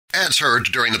Ads heard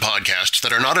during the podcast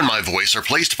that are not in my voice are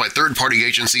placed by third-party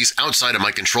agencies outside of my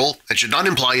control and should not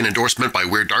imply an endorsement by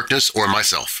Weird Darkness or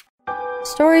myself.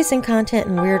 Stories and content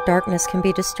in Weird Darkness can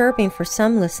be disturbing for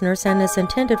some listeners and is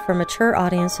intended for mature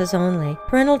audiences only.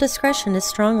 Parental discretion is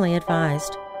strongly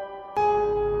advised.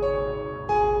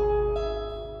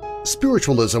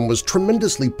 Spiritualism was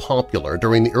tremendously popular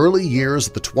during the early years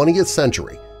of the 20th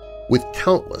century, with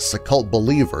countless occult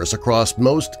believers across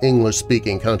most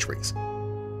English-speaking countries.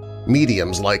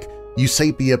 Mediums like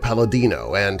Eusapia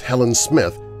Palladino and Helen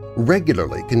Smith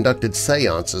regularly conducted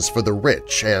seances for the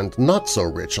rich and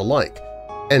not-so-rich alike,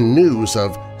 and news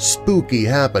of spooky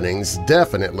happenings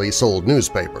definitely sold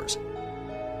newspapers.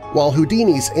 While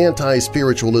Houdini's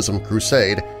anti-spiritualism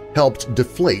crusade helped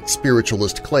deflate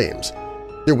spiritualist claims,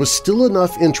 there was still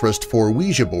enough interest for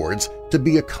Ouija boards to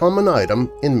be a common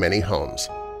item in many homes.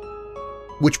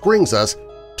 Which brings us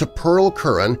to Pearl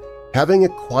Curran having a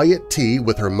quiet tea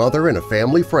with her mother and a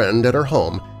family friend at her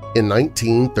home in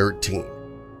 1913.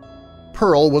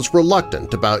 Pearl was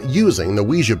reluctant about using the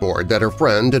Ouija board that her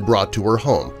friend had brought to her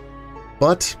home,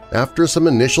 but after some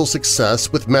initial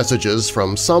success with messages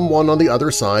from someone on the other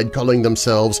side calling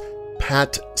themselves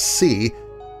Pat C.,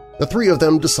 the three of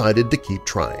them decided to keep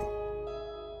trying.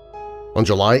 On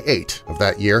July 8 of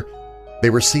that year, they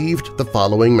received the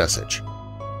following message.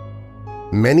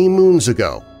 "Many moons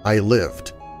ago I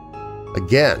lived.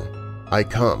 Again I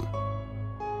come.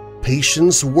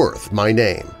 Patience worth my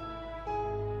name.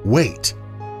 Wait,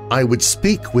 I would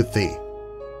speak with thee.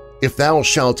 If thou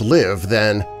shalt live,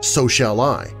 then so shall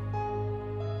I.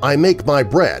 I make my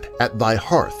bread at thy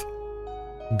hearth.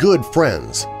 Good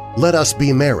friends, let us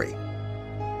be merry.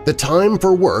 The time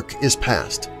for work is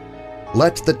past.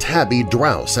 Let the tabby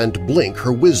drowse and blink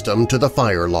her wisdom to the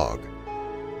fire log."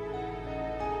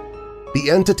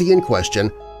 The entity in question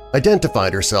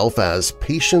identified herself as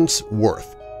Patience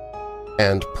Worth,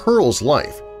 and Pearl's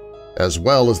life, as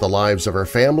well as the lives of her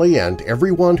family and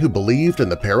everyone who believed in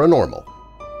the paranormal,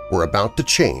 were about to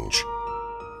change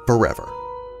forever.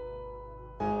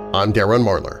 I'm Darren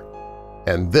Marlar,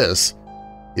 and this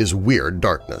is Weird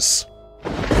Darkness.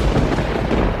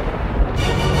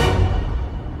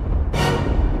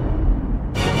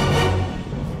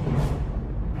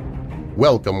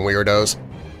 Welcome, Weirdos!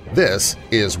 This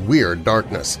is Weird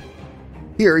Darkness.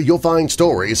 Here you'll find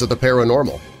stories of the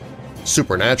paranormal,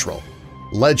 supernatural,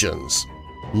 legends,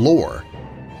 lore,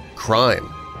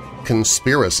 crime,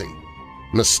 conspiracy,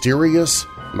 mysterious,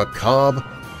 macabre,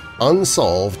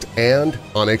 unsolved, and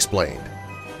unexplained.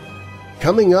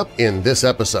 Coming up in this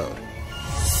episode,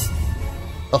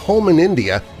 a home in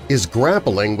India is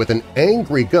grappling with an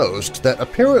angry ghost that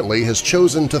apparently has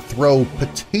chosen to throw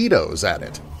potatoes at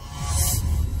it.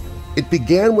 It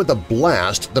began with a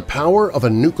blast the power of a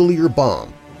nuclear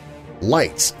bomb.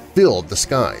 Lights filled the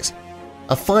skies.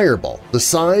 A fireball the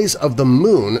size of the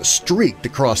moon streaked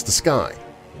across the sky.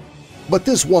 But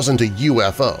this wasn't a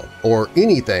UFO or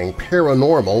anything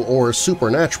paranormal or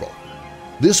supernatural.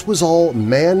 This was all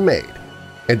man-made,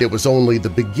 and it was only the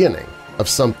beginning of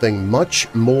something much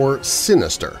more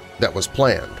sinister that was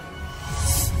planned.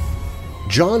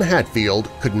 John Hatfield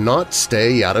could not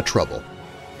stay out of trouble,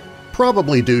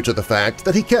 probably due to the fact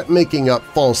that he kept making up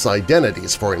false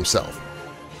identities for himself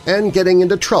and getting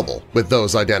into trouble with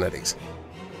those identities.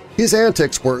 His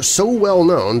antics were so well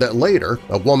known that later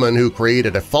a woman who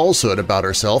created a falsehood about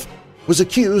herself was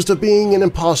accused of being an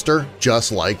imposter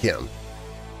just like him.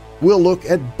 We'll look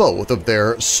at both of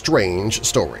their strange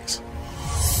stories.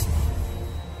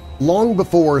 Long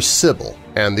before Sybil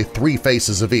and the Three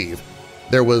Faces of Eve,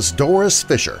 there was Doris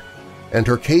Fischer, and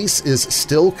her case is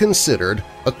still considered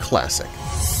a classic.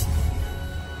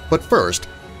 But first,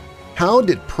 how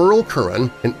did Pearl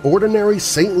Curran, an ordinary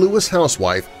St. Louis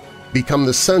housewife, become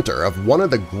the center of one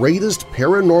of the greatest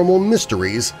paranormal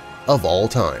mysteries of all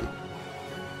time?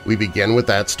 We begin with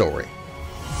that story.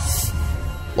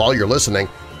 While you're listening,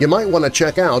 you might want to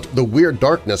check out the Weird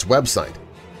Darkness website.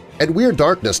 At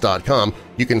WeirdDarkness.com,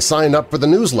 you can sign up for the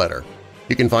newsletter.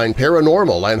 You can find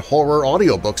paranormal and horror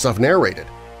audiobooks I've narrated,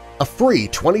 a free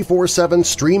 24/7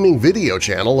 streaming video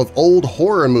channel of old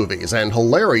horror movies and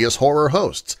hilarious horror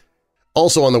hosts.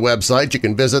 Also on the website, you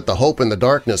can visit the Hope in the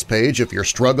Darkness page if you're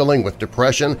struggling with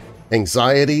depression,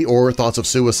 anxiety, or thoughts of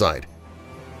suicide.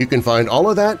 You can find all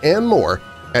of that and more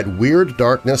at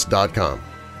WeirdDarkness.com.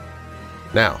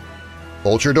 Now,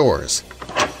 bolt your doors,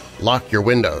 lock your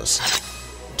windows,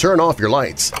 turn off your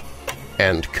lights,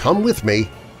 and come with me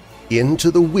into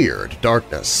the Weird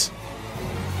Darkness.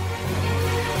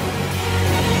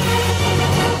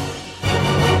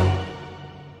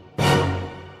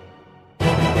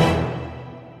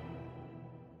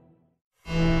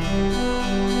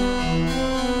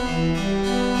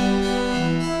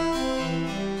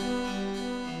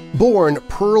 Born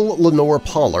Pearl Lenore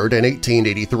Pollard in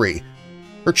 1883,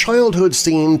 her childhood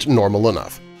seemed normal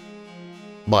enough.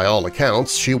 By all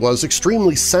accounts, she was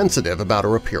extremely sensitive about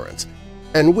her appearance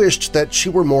and wished that she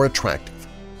were more attractive.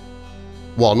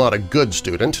 While not a good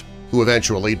student, who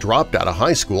eventually dropped out of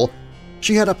high school,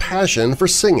 she had a passion for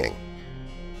singing.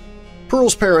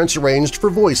 Pearl's parents arranged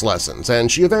for voice lessons,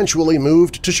 and she eventually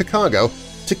moved to Chicago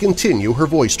to continue her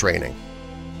voice training.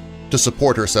 To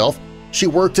support herself, she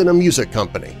worked in a music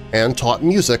company and taught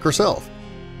music herself.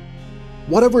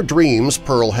 Whatever dreams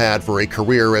Pearl had for a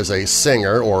career as a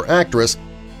singer or actress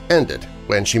ended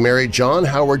when she married John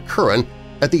Howard Curran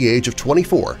at the age of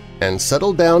 24 and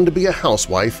settled down to be a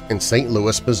housewife in St.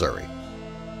 Louis, Missouri.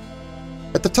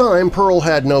 At the time, Pearl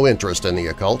had no interest in the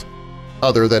occult,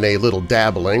 other than a little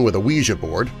dabbling with a Ouija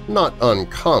board, not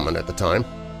uncommon at the time.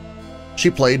 She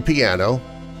played piano,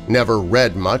 never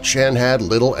read much, and had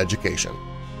little education.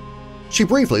 She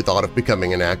briefly thought of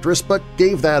becoming an actress, but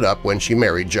gave that up when she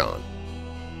married John.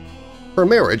 Her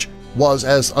marriage was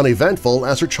as uneventful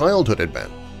as her childhood had been.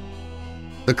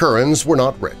 The Currans were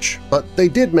not rich, but they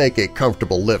did make a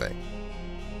comfortable living.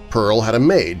 Pearl had a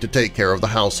maid to take care of the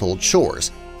household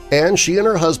chores, and she and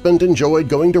her husband enjoyed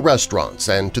going to restaurants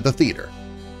and to the theater.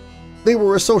 They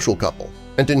were a social couple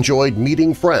and enjoyed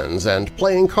meeting friends and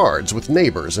playing cards with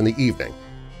neighbors in the evening.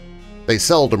 They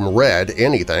seldom read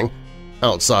anything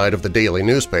outside of the daily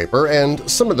newspaper and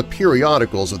some of the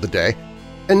periodicals of the day,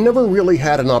 and never really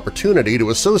had an opportunity to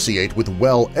associate with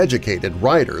well-educated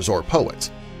writers or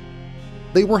poets.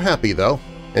 They were happy, though,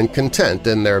 and content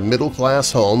in their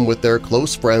middle-class home with their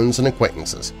close friends and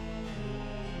acquaintances.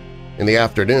 In the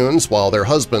afternoons, while their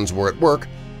husbands were at work,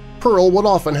 Pearl would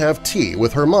often have tea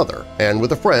with her mother and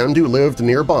with a friend who lived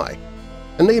nearby,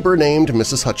 a neighbor named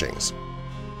Mrs. Hutchings.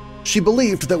 She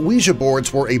believed that Ouija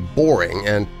boards were a boring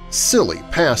and silly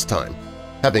pastime,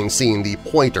 having seen the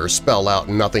pointer spell out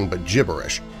nothing but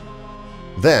gibberish.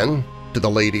 Then, to the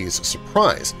lady's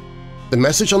surprise, the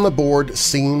message on the board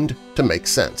seemed to make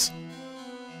sense.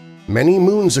 "Many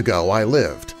moons ago I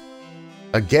lived.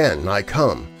 Again I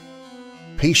come.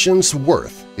 Patience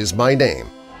Worth is my name,"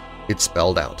 it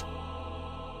spelled out.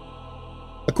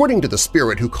 According to the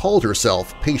spirit who called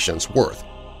herself Patience Worth,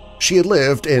 she had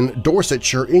lived in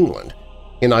Dorsetshire, England,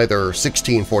 in either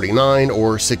 1649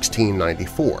 or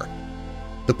 1694.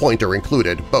 The pointer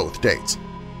included both dates,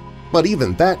 but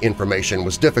even that information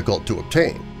was difficult to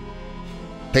obtain.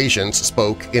 Patience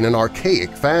spoke in an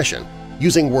archaic fashion,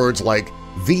 using words like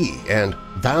thee and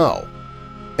thou,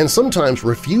 and sometimes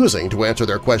refusing to answer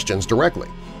their questions directly.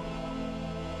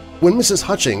 When Mrs.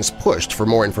 Hutchings pushed for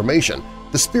more information,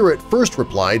 the spirit first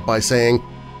replied by saying,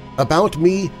 "About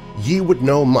me ye would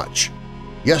know much.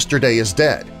 Yesterday is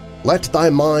dead. Let thy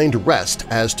mind rest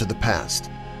as to the past."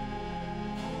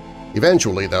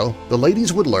 Eventually, though, the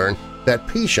ladies would learn that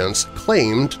Patience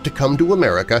claimed to come to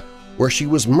America where she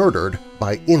was murdered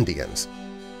by Indians.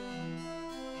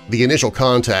 The initial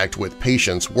contact with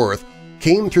Patience Worth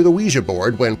came through the Ouija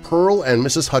board when Pearl and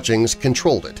Mrs. Hutchings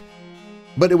controlled it,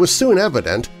 but it was soon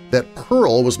evident that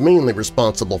Pearl was mainly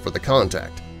responsible for the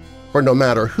contact, for no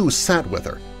matter who sat with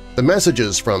her, the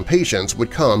messages from Patience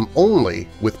would come only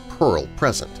with Pearl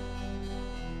present.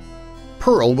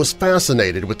 Pearl was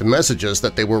fascinated with the messages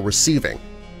that they were receiving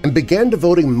and began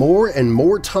devoting more and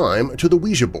more time to the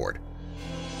Ouija board.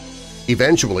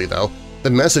 Eventually, though,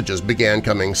 the messages began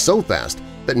coming so fast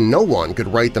that no one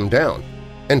could write them down,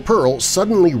 and Pearl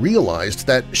suddenly realized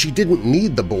that she didn't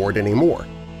need the board anymore.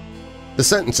 The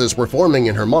sentences were forming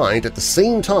in her mind at the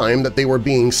same time that they were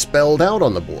being spelled out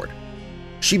on the board.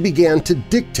 She began to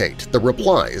dictate the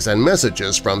replies and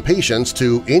messages from Patience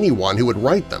to anyone who would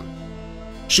write them.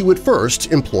 She would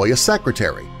first employ a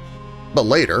secretary, but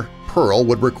later Pearl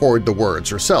would record the words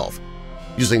herself,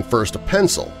 using first a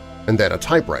pencil and then a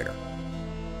typewriter.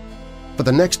 For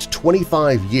the next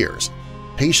 25 years,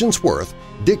 Patience Worth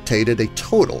dictated a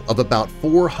total of about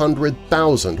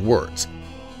 400,000 words.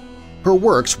 Her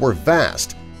works were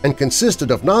vast and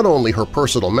consisted of not only her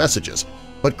personal messages,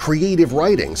 but creative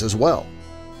writings as well.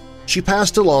 She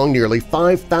passed along nearly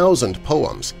 5,000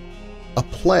 poems, a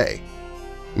play,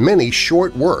 many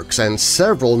short works, and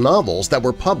several novels that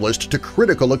were published to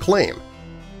critical acclaim,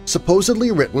 supposedly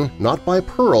written not by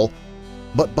Pearl,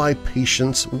 but by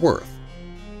Patience Worth.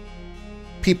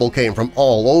 People came from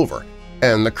all over,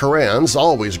 and the Currans,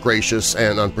 always gracious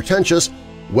and unpretentious,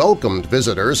 welcomed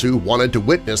visitors who wanted to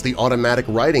witness the automatic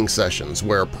writing sessions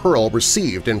where Pearl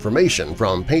received information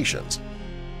from Patience.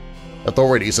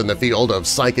 Authorities in the field of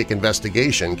psychic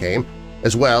investigation came,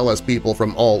 as well as people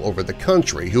from all over the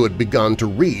country who had begun to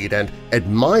read and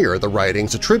admire the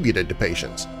writings attributed to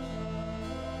Patience.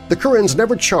 The Currans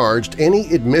never charged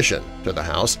any admission to the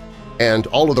house, and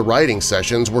all of the writing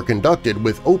sessions were conducted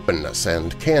with openness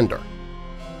and candor.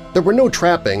 There were no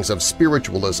trappings of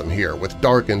spiritualism here with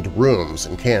darkened rooms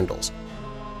and candles.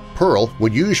 Pearl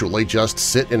would usually just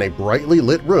sit in a brightly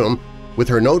lit room with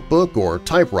her notebook or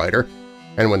typewriter,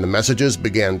 and when the messages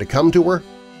began to come to her,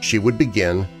 she would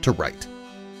begin to write.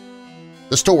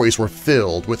 The stories were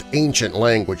filled with ancient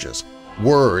languages,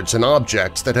 words and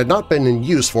objects that had not been in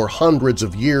use for hundreds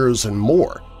of years and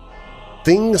more,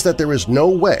 things that there is no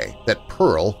way that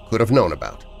Pearl could have known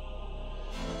about.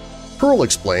 Pearl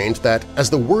explained that as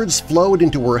the words flowed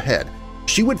into her head,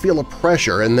 she would feel a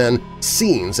pressure and then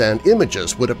scenes and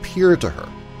images would appear to her.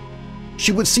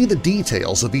 She would see the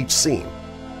details of each scene.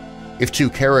 If two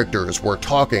characters were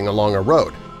talking along a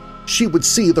road, she would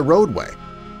see the roadway,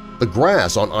 the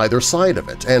grass on either side of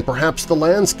it, and perhaps the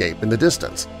landscape in the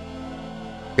distance.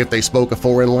 If they spoke a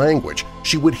foreign language,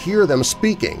 she would hear them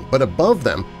speaking, but above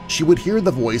them she would hear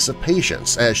the voice of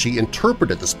Patience as she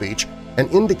interpreted the speech and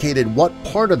indicated what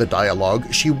part of the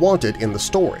dialogue she wanted in the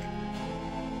story.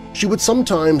 She would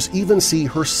sometimes even see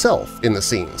herself in the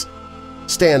scenes,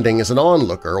 standing as an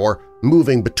onlooker or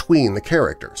moving between the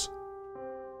characters.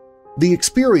 The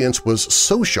experience was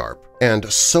so sharp and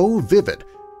so vivid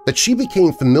that she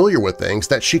became familiar with things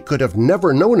that she could have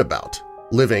never known about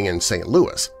living in St.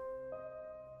 Louis.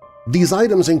 These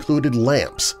items included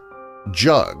lamps,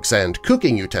 jugs, and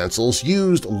cooking utensils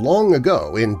used long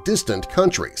ago in distant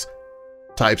countries,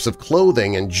 types of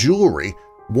clothing and jewelry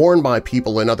worn by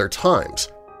people in other times,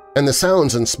 and the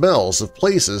sounds and smells of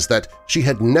places that she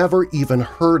had never even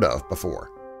heard of before.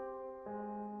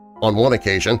 On one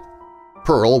occasion,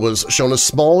 Pearl was shown a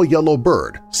small yellow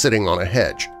bird sitting on a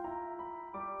hedge.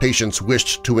 Patience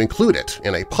wished to include it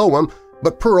in a poem,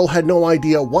 but Pearl had no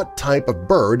idea what type of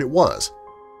bird it was.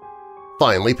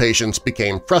 Finally, Patience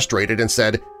became frustrated and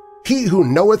said, "He who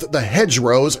knoweth the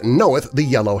hedgerows knoweth the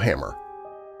yellow hammer."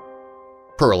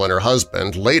 Pearl and her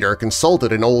husband later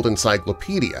consulted an old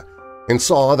encyclopedia and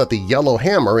saw that the yellow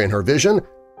hammer in her vision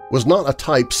was not a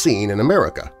type seen in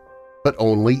America, but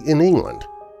only in England.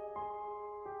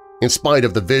 In spite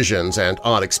of the visions and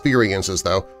odd experiences,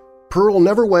 though, Pearl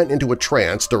never went into a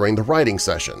trance during the writing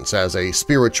sessions as a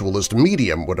spiritualist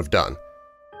medium would have done.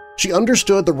 She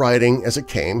understood the writing as it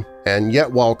came, and yet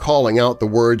while calling out the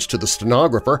words to the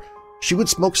stenographer, she would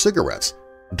smoke cigarettes,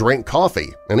 drink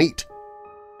coffee, and eat.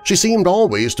 She seemed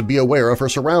always to be aware of her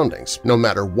surroundings, no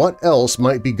matter what else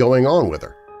might be going on with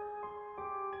her.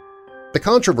 The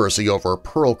controversy over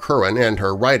Pearl Curran and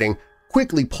her writing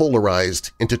quickly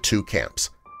polarized into two camps.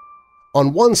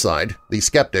 On one side, the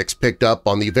skeptics picked up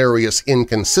on the various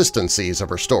inconsistencies of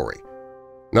her story.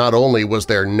 Not only was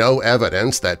there no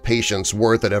evidence that Patience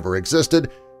Worth had ever existed,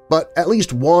 but at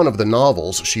least one of the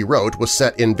novels she wrote was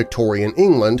set in Victorian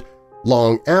England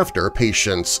long after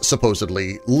Patience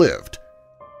supposedly lived.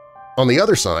 On the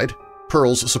other side,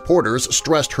 Pearl's supporters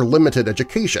stressed her limited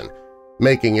education,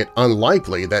 making it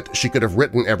unlikely that she could have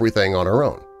written everything on her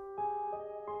own.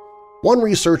 One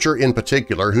researcher in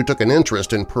particular who took an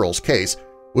interest in Pearl's case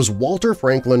was Walter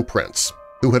Franklin Prince,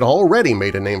 who had already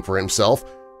made a name for himself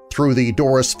through the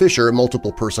Doris Fischer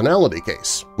multiple personality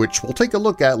case, which we'll take a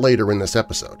look at later in this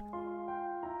episode.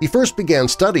 He first began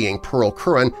studying Pearl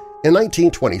Curran in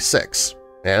 1926,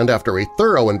 and after a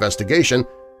thorough investigation,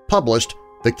 published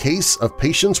The Case of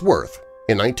Patience Worth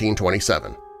in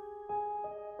 1927.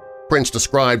 Prince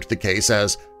described the case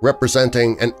as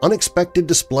representing an unexpected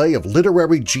display of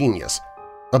literary genius,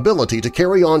 ability to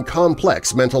carry on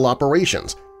complex mental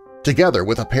operations, together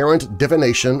with apparent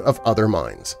divination of other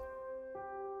minds.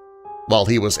 While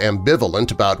he was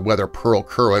ambivalent about whether Pearl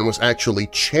Curran was actually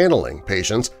channeling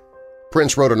Patience,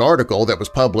 Prince wrote an article that was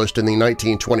published in the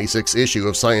 1926 issue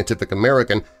of Scientific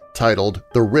American titled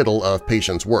The Riddle of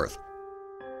Patience Worth.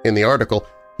 In the article,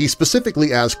 he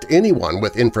specifically asked anyone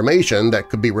with information that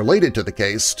could be related to the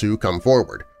case to come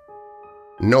forward.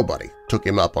 Nobody took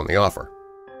him up on the offer.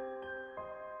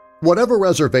 Whatever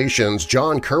reservations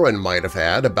John Curran might have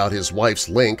had about his wife's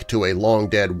link to a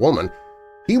long-dead woman,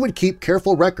 he would keep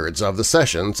careful records of the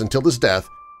sessions until his death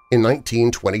in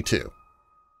 1922.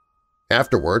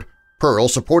 Afterward, Pearl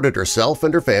supported herself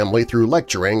and her family through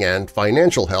lecturing and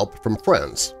financial help from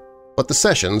friends, but the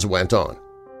sessions went on.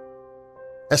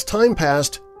 As time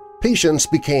passed, Patience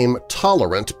became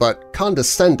tolerant but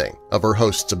condescending of her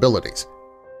host's abilities.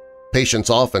 Patience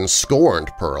often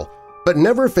scorned Pearl, but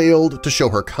never failed to show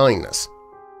her kindness.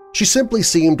 She simply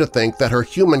seemed to think that her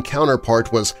human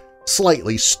counterpart was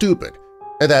slightly stupid,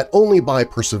 and that only by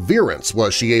perseverance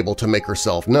was she able to make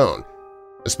herself known,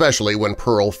 especially when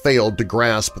Pearl failed to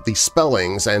grasp the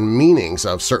spellings and meanings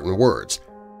of certain words.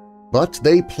 But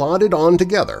they plodded on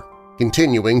together,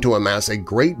 continuing to amass a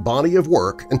great body of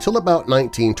work until about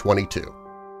 1922.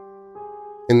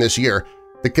 In this year,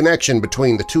 the connection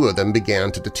between the two of them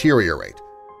began to deteriorate,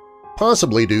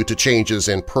 possibly due to changes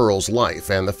in Pearl's life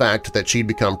and the fact that she'd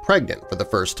become pregnant for the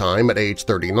first time at age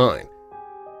 39.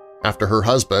 After her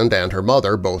husband and her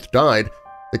mother both died,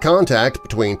 the contact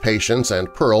between patients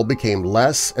and Pearl became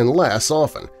less and less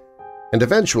often, and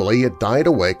eventually it died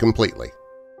away completely.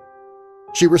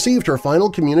 She received her final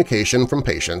communication from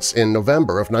patients in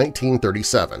November of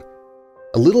 1937,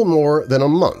 a little more than a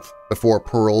month before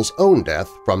Pearl's own death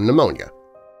from pneumonia,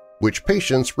 which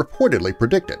patients reportedly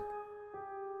predicted.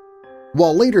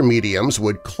 While later mediums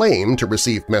would claim to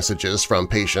receive messages from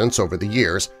patients over the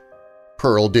years,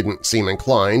 Pearl didn't seem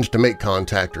inclined to make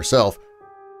contact herself.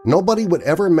 Nobody would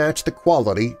ever match the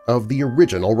quality of the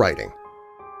original writing.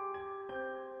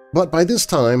 But by this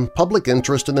time, public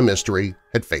interest in the mystery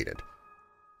had faded,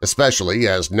 especially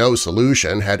as no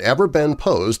solution had ever been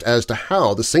posed as to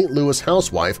how the St. Louis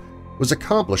housewife was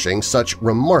accomplishing such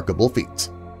remarkable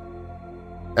feats.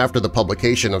 After the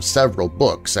publication of several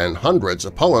books and hundreds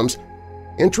of poems,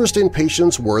 interest in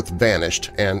Patience Worth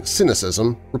vanished and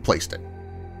cynicism replaced it.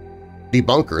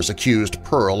 Debunkers accused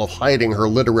Pearl of hiding her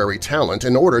literary talent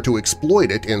in order to exploit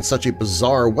it in such a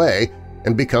bizarre way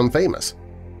and become famous.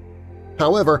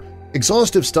 However,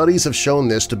 exhaustive studies have shown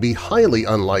this to be highly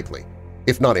unlikely,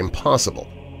 if not impossible.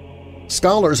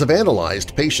 Scholars have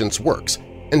analyzed Patience's works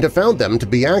and have found them to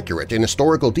be accurate in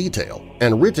historical detail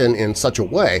and written in such a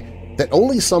way that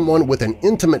only someone with an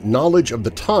intimate knowledge of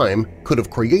the time could have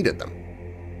created them.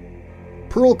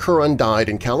 Pearl Curran died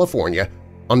in California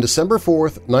on December 4,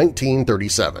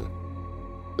 1937.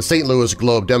 The St. Louis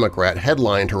Globe-Democrat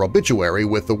headlined her obituary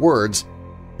with the words,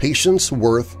 "Patience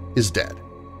Worth is dead."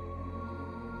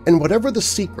 And whatever the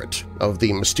secret of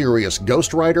the mysterious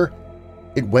ghostwriter,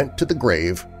 it went to the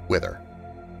grave with her.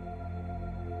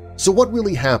 So what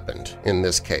really happened in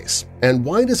this case, and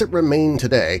why does it remain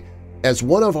today as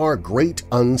one of our great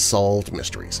unsolved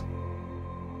mysteries?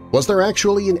 Was there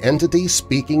actually an entity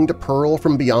speaking to Pearl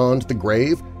from beyond the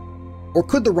grave, or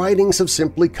could the writings have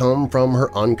simply come from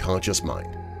her unconscious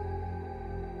mind?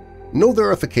 No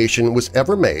verification was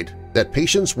ever made that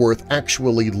Patience Worth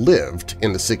actually lived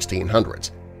in the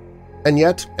 1600s, and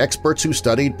yet experts who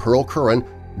studied Pearl Curran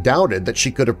doubted that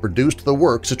she could have produced the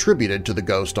works attributed to the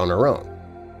ghost on her own.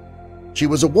 She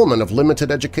was a woman of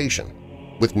limited education,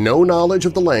 with no knowledge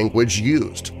of the language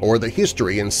used or the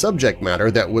history and subject matter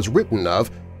that was written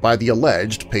of by the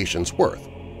alleged Patience Worth.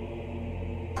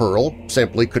 Pearl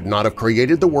simply could not have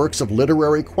created the works of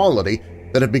literary quality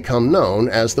that have become known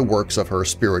as the works of her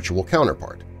spiritual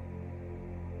counterpart.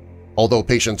 Although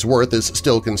Patience Worth is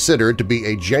still considered to be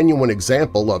a genuine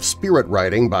example of spirit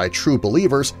writing by true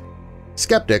believers,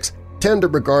 skeptics tend to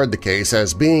regard the case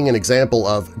as being an example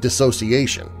of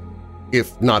dissociation,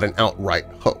 if not an outright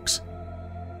hoax.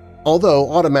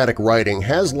 Although automatic writing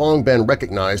has long been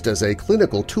recognized as a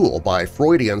clinical tool by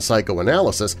Freudian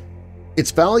psychoanalysis, its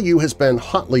value has been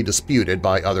hotly disputed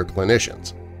by other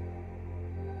clinicians.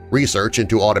 Research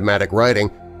into automatic writing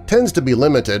tends to be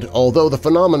limited, although the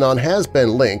phenomenon has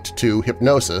been linked to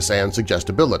hypnosis and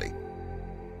suggestibility.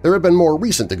 There have been more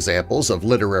recent examples of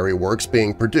literary works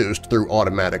being produced through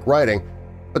automatic writing,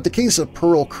 but the case of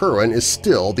Pearl Curran is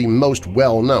still the most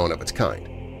well-known of its kind.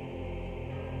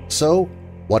 So,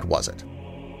 what was it?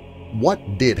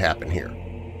 What did happen here?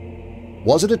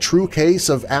 Was it a true case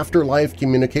of afterlife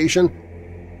communication,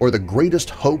 or the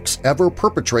greatest hoax ever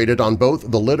perpetrated on both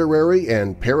the literary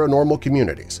and paranormal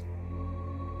communities?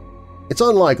 It's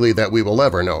unlikely that we will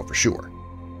ever know for sure.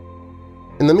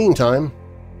 In the meantime,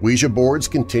 Ouija boards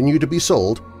continue to be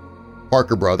sold.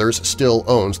 Parker Brothers still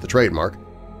owns the trademark,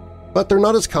 but they're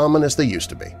not as common as they used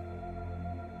to be.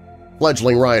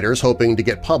 Fledgling writers hoping to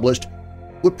get published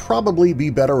would probably be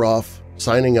better off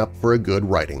signing up for a good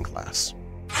writing class.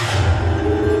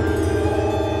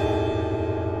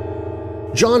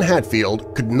 John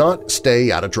Hatfield could not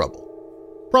stay out of trouble,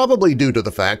 probably due to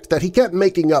the fact that he kept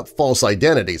making up false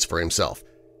identities for himself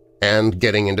and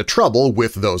getting into trouble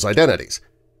with those identities.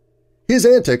 His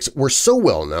antics were so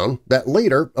well known that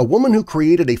later a woman who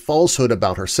created a falsehood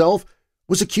about herself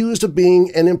was accused of being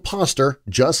an imposter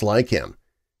just like him.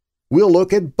 We'll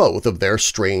look at both of their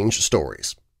strange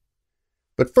stories.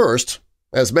 But first,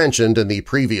 as mentioned in the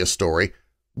previous story,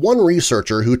 one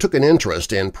researcher who took an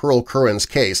interest in Pearl Curran's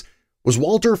case was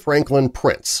Walter Franklin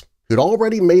Prince, who'd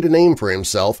already made a name for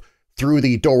himself through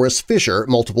the Doris Fischer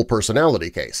multiple personality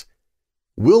case.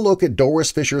 We'll look at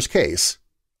Doris Fischer's case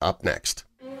up next.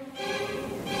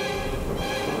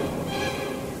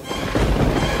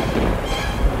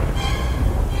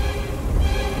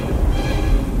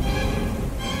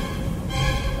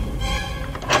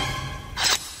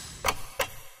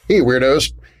 Hey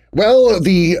Weirdos! Well,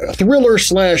 the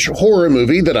thriller/horror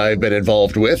movie that I've been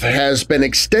involved with has been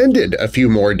extended a few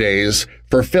more days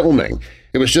for filming.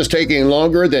 It was just taking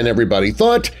longer than everybody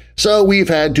thought, so we've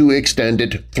had to extend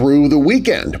it through the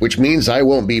weekend, which means I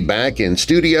won't be back in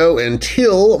studio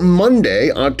until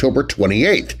Monday, October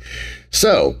 28th.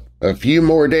 So, a few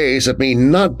more days of me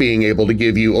not being able to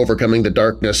give you Overcoming the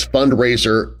Darkness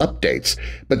fundraiser updates.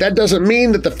 But that doesn't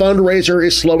mean that the fundraiser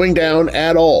is slowing down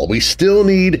at all. We still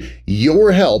need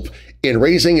your help in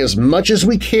raising as much as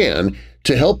we can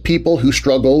to help people who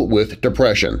struggle with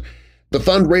depression. The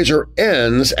fundraiser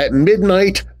ends at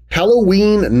midnight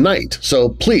Halloween night, so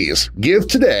please give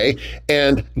today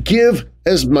and give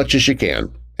as much as you can.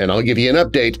 And I'll give you an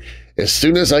update as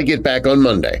soon as I get back on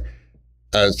Monday.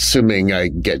 Assuming I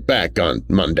get back on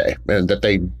Monday and that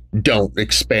they don't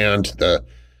expand the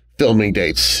filming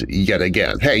dates yet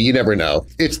again. Hey, you never know.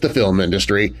 It's the film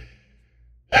industry.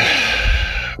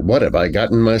 What have I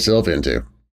gotten myself into?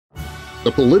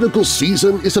 The political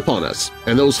season is upon us,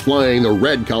 and those flying the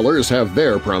red colors have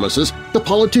their promises. The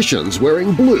politicians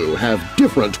wearing blue have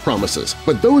different promises,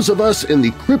 but those of us in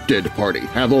the cryptid party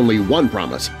have only one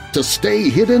promise – to stay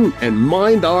hidden and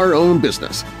mind our own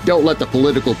business. Don't let the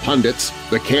political pundits,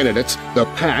 the candidates, the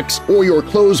PACs, or your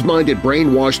closed-minded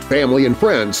brainwashed family and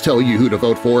friends tell you who to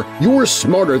vote for. You're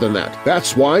smarter than that.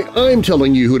 That's why I'm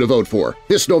telling you who to vote for.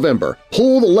 This November,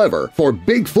 pull the lever for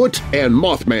Bigfoot and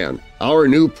Mothman. Our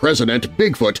new president,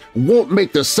 Bigfoot, won't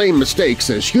make the same mistakes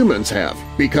as humans have,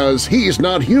 because he's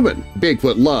not human.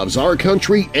 Bigfoot loves our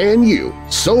country and you,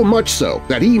 so much so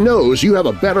that he knows you have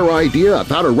a better idea of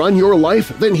how to run your life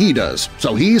than he does,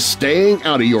 so he's staying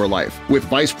out of your life. With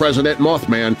Vice President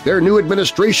Mothman, their new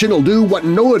administration will do what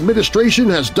no administration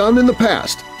has done in the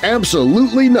past –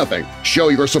 absolutely nothing. Show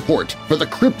your support for the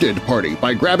Cryptid Party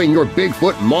by grabbing your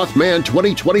Bigfoot Mothman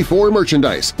 2024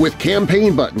 merchandise with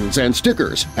campaign buttons and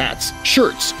stickers, hats,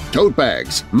 shirts, tote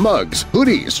bags, mugs,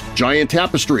 hoodies, giant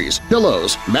tapestries,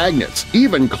 pillows, magnets,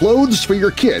 even clothes for your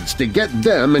kids to get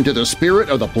them into the spirit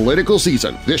of the political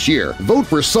season. This year, vote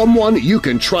for someone you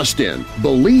can trust in,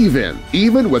 believe in,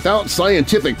 even without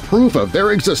scientific proof of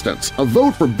their existence. A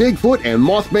vote for Bigfoot and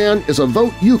Mothman is a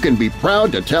vote you can be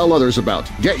proud to tell others about.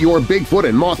 Get your Bigfoot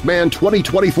and Mothman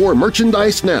 2024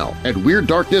 merchandise now at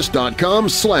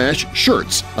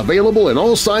WeirdDarkness.com/shirts, available in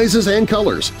all sizes and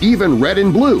colors, even red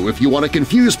and blue if you want to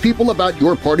confuse people about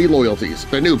your party loyalties.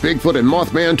 The new Bigfoot and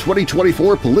Mothman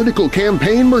 2024 political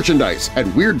campaign merchandise at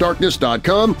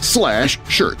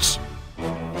WeirdDarkness.com/shirts.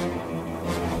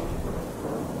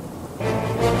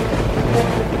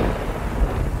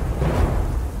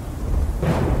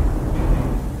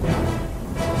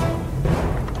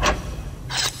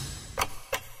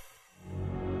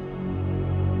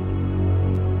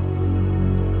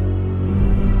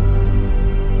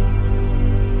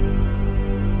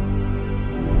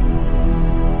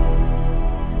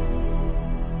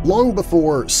 Long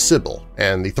before Sybil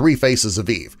and the Three Faces of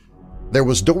Eve, there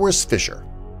was Doris Fischer,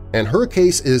 and her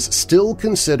case is still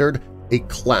considered a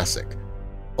classic,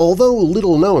 although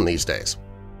little known these days.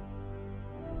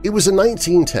 It was in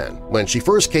 1910 when she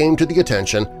first came to the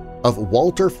attention of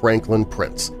Walter Franklin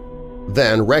Prince,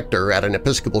 then rector at an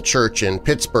Episcopal church in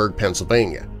Pittsburgh,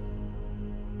 Pennsylvania.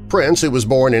 Prince, who was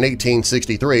born in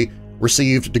 1863,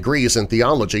 received degrees in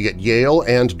theology at Yale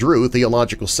and Drew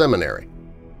Theological Seminary.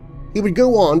 He would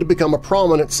go on to become a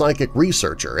prominent psychic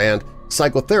researcher and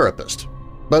psychotherapist,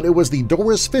 but it was the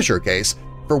Doris Fischer case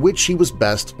for which he was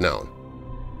best known.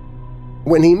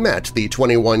 When he met the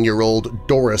 21-year-old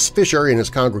Doris Fischer in his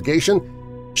congregation,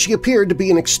 she appeared to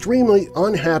be an extremely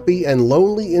unhappy and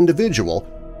lonely individual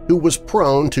who was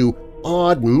prone to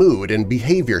odd mood and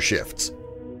behavior shifts.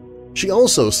 She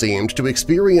also seemed to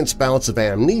experience bouts of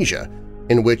amnesia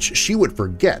in which she would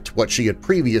forget what she had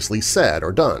previously said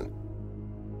or done.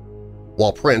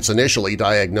 While Prince initially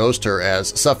diagnosed her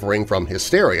as suffering from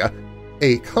hysteria,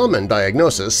 a common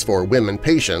diagnosis for women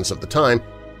patients of the time,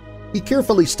 he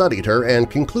carefully studied her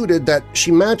and concluded that she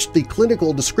matched the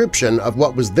clinical description of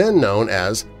what was then known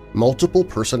as multiple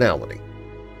personality.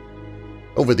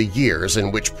 Over the years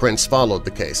in which Prince followed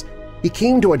the case, he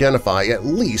came to identify at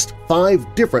least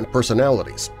 5 different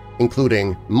personalities,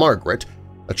 including Margaret,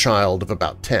 a child of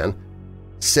about 10,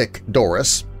 sick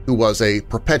Doris, who was a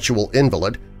perpetual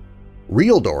invalid,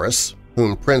 real Doris,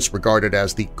 whom Prince regarded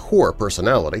as the core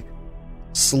personality,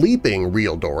 sleeping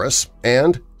real Doris,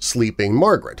 and sleeping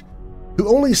Margaret, who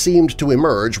only seemed to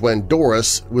emerge when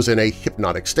Doris was in a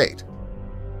hypnotic state.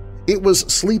 It was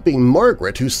sleeping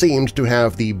Margaret who seemed to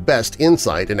have the best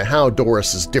insight into how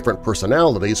Doris's different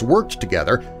personalities worked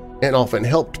together and often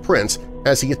helped Prince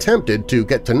as he attempted to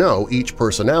get to know each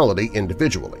personality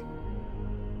individually.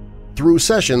 through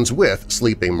sessions with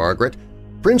Sleeping Margaret,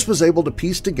 Prince was able to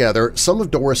piece together some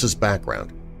of Doris's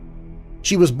background.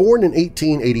 She was born in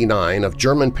 1889 of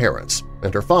German parents,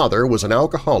 and her father was an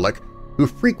alcoholic who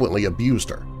frequently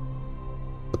abused her.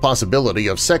 The possibility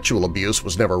of sexual abuse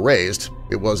was never raised.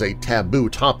 It was a taboo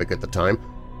topic at the time,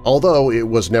 although it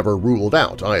was never ruled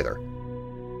out either.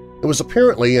 It was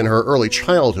apparently in her early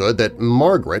childhood that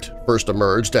Margaret first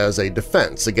emerged as a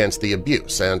defense against the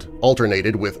abuse and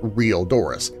alternated with real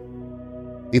Doris.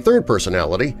 The third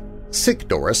personality, Sick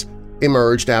Doris,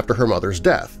 emerged after her mother's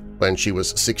death when she was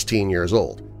 16 years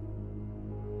old.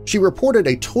 She reported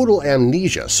a total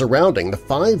amnesia surrounding the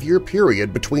 5-year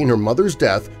period between her mother's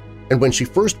death and when she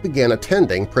first began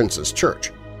attending Prince's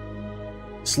church.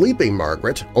 Sleeping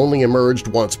Margaret only emerged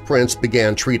once Prince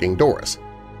began treating Doris.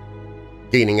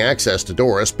 Gaining access to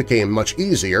Doris became much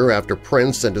easier after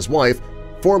Prince and his wife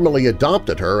formally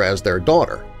adopted her as their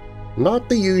daughter. Not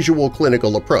the usual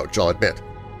clinical approach, I'll admit.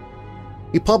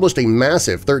 He published a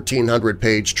massive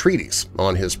 1,300-page treatise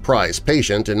on his prize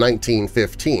patient in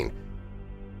 1915.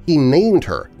 He named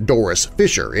her Doris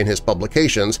Fischer in his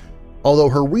publications, although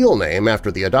her real name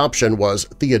after the adoption was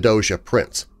Theodosia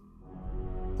Prince.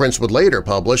 Prince would later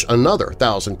publish another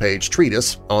 1,000-page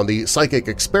treatise on the psychic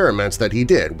experiments that he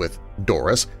did with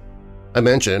Doris. I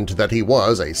mentioned that he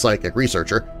was a psychic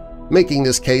researcher, making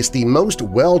this case the most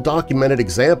well-documented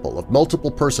example of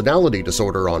multiple personality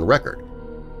disorder on record.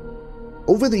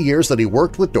 Over the years that he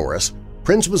worked with Doris,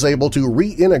 Prince was able to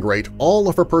reintegrate all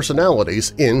of her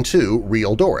personalities into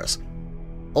real Doris,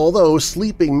 although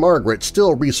Sleeping Margaret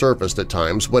still resurfaced at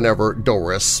times whenever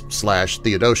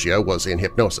Doris/Theodosia was in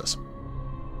hypnosis.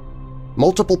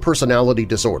 Multiple personality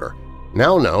disorder,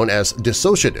 now known as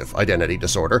dissociative identity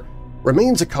disorder,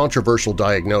 remains a controversial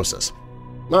diagnosis,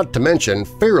 not to mention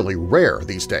fairly rare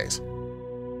these days.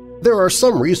 There are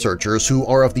some researchers who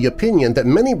are of the opinion that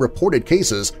many reported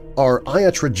cases are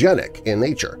iatrogenic in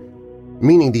nature,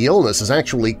 meaning the illness is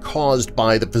actually caused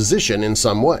by the physician in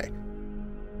some way.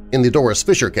 In the Doris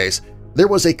Fischer case, there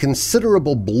was a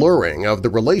considerable blurring of the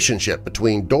relationship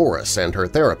between Doris and her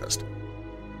therapist.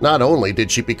 Not only did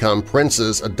she become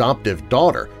Prince's adoptive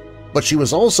daughter, but she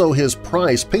was also his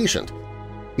prize patient.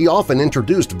 He often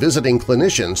introduced visiting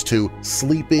clinicians to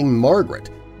Sleeping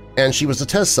Margaret, and she was a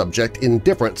test subject in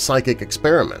different psychic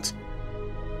experiments.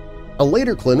 A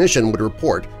later clinician would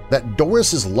report that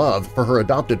Doris's love for her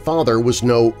adopted father was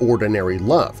no ordinary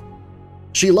love.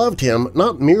 She loved him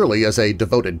not merely as a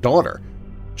devoted daughter,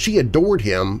 she adored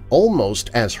him almost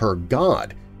as her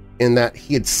god, in that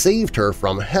he had saved her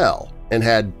from hell and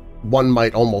had, one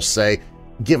might almost say,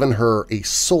 given her a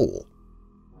soul.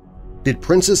 Did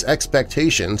Prince's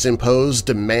expectations impose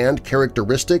demand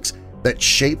characteristics that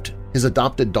shaped his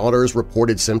adopted daughter's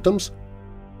reported symptoms?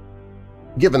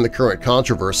 Given the current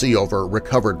controversy over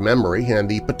recovered memory and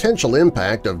the potential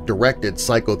impact of directed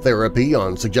psychotherapy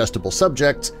on suggestible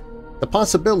subjects, the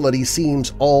possibility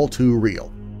seems all too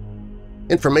real.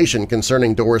 Information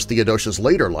concerning Doris Theodosia's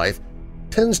later life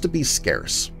tends to be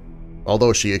scarce,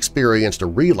 although she experienced a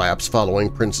relapse following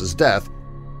Prince's death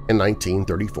in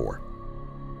 1934.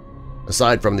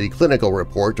 Aside from the clinical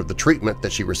report of the treatment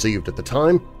that she received at the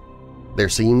time, there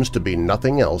seems to be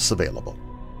nothing else available.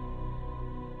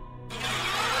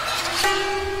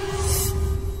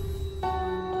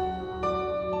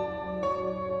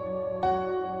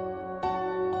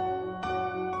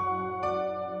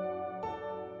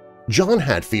 John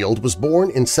Hatfield was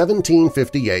born in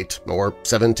 1758 or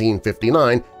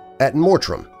 1759 at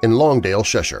Mortram in Longdale,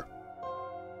 Cheshire.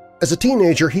 As a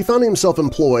teenager, he found himself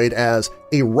employed as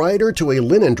a rider to a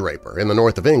linen draper in the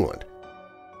north of England,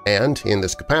 and in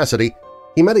this capacity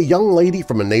he met a young lady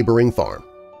from a neighboring farm.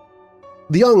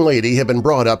 The young lady had been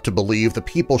brought up to believe the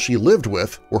people she lived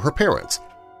with were her parents,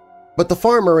 but the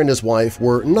farmer and his wife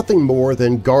were nothing more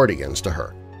than guardians to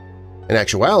her. In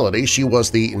actuality, she was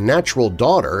the natural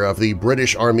daughter of the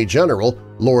British Army General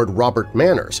Lord Robert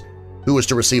Manners, who was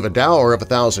to receive a dower of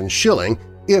 1,000 shillings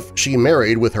if she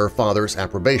married with her father's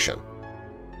approbation.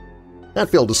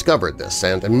 Hatfield discovered this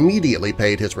and immediately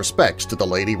paid his respects to the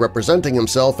lady, representing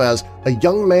himself as a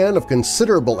young man of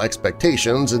considerable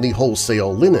expectations in the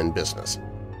wholesale linen business.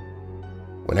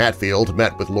 When Hatfield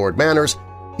met with Lord Manners,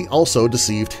 he also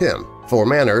deceived him, for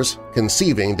Manners,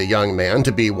 conceiving the young man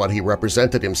to be what he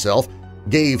represented himself,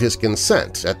 gave his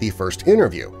consent at the first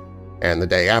interview, and the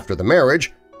day after the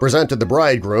marriage presented the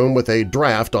bridegroom with a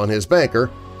draft on his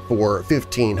banker for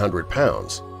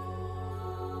 £1,500.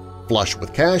 Flush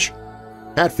with cash,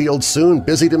 Hatfield soon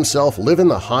busied himself living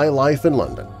the high life in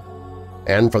London,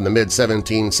 and from the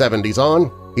mid-1770s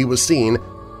on he was seen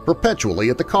perpetually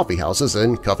at the coffeehouses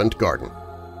in Covent Garden.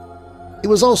 It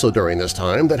was also during this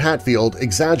time that Hatfield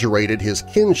exaggerated his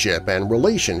kinship and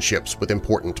relationships with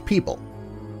important people.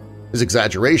 His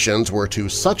exaggerations were to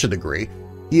such a degree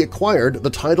he acquired the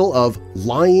title of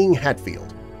Lying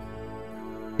Hatfield.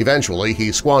 Eventually,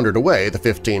 he squandered away the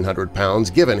 1,500 pounds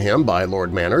given him by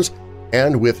Lord Manners,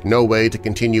 and with no way to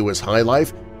continue his high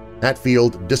life,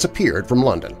 Hatfield disappeared from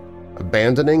London,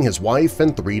 abandoning his wife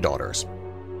and 3 daughters.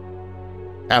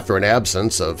 After an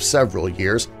absence of several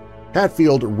years,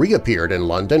 Hatfield reappeared in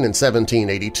London in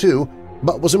 1782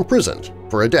 but was imprisoned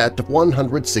for a debt of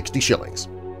 160 shillings.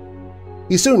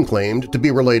 He soon claimed to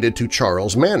be related to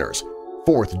Charles Manners,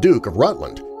 4th Duke of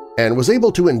Rutland, and was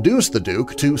able to induce the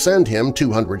Duke to send him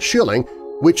 200 shilling,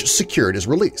 which secured his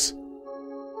release.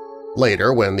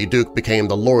 Later, when the Duke became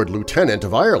the Lord Lieutenant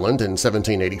of Ireland in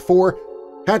 1784,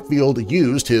 Hatfield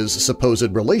used his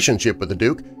supposed relationship with the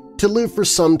Duke to live for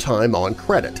some time on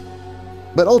credit,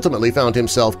 but ultimately found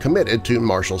himself committed to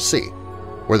Marshalsea,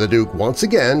 where the Duke once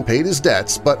again paid his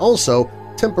debts but also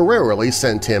temporarily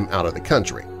sent him out of the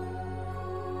country.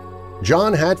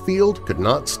 John Hatfield could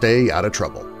not stay out of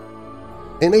trouble.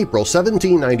 In April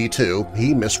 1792,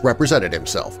 he misrepresented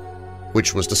himself,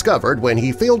 which was discovered when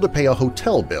he failed to pay a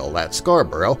hotel bill at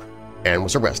Scarborough and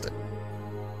was arrested.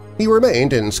 He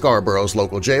remained in Scarborough's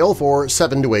local jail for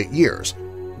 7 to 8 years,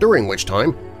 during which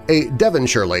time a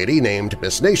Devonshire lady named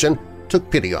Miss Nation took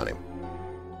pity on him.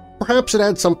 Perhaps it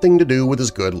had something to do with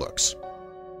his good looks.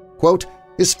 Quote,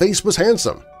 "His face was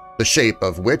handsome, the shape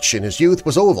of which in his youth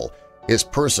was oval, his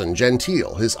person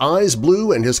genteel, his eyes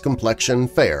blue, and his complexion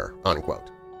fair."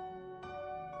 Unquote.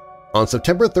 On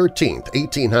September 13,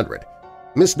 1800,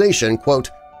 Miss Nation, quote,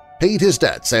 "paid his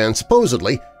debts and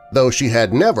supposedly, though she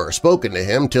had never spoken to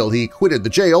him till he quitted the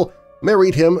jail,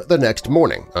 married him the next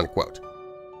morning." Unquote.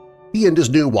 He and his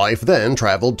new wife then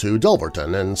traveled to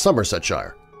Dulverton in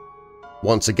Somersetshire.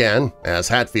 Once again, as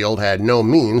Hatfield had no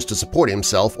means to support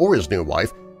himself or his new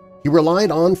wife, he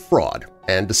relied on fraud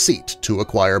and deceit to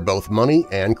acquire both money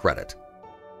and credit.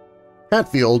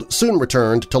 Hatfield soon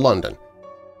returned to London,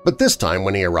 but this time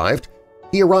when he arrived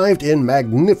in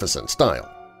magnificent style.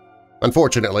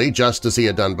 Unfortunately, just as he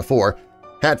had done before,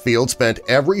 Hatfield spent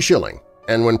every shilling,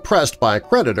 and when pressed by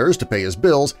creditors to pay his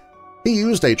bills, he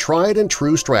used a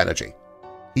tried-and-true strategy.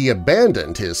 He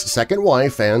abandoned his second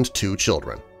wife and 2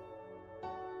 children.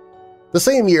 The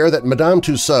same year that Madame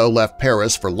Tussaud left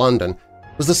Paris for London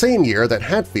was the same year that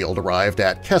Hatfield arrived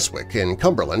at Keswick in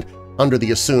Cumberland under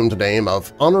the assumed name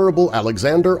of Honorable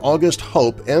Alexander August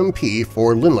Hope, MP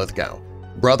for Linlithgow,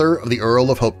 brother of the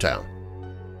Earl of Hopetown.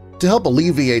 To help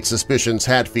alleviate suspicions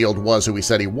Hatfield was who he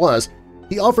said he was,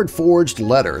 he offered forged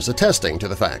letters attesting to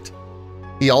the fact.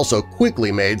 He also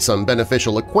quickly made some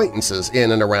beneficial acquaintances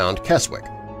in and around Keswick.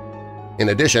 In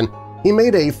addition, he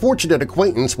made a fortunate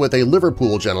acquaintance with a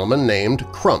Liverpool gentleman named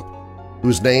Crump,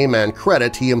 whose name and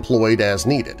credit he employed as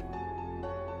needed.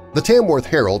 The Tamworth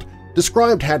Herald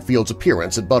described Hatfield's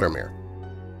appearance at Buttermere.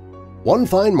 "One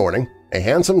fine morning, a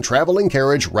handsome traveling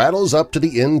carriage rattles up to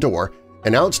the inn door,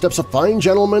 and out steps a fine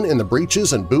gentleman in the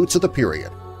breeches and boots of the period,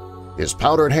 his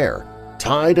powdered hair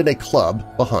tied in a club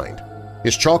behind,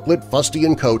 his chocolate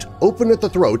fustian coat open at the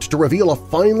throat to reveal a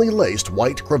finely laced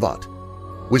white cravat.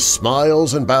 With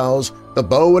smiles and bows, the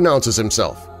beau announces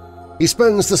himself. He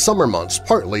spends the summer months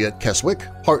partly at Keswick,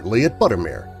 partly at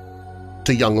Buttermere.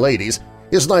 To young ladies,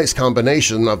 his nice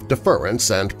combination of deference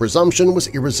and presumption was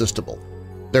irresistible.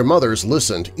 Their mothers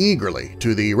listened eagerly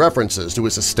to the references to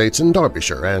his estates in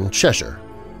Derbyshire and Cheshire.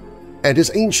 And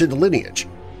his ancient lineage,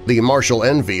 the martial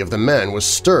envy of the men was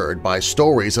stirred by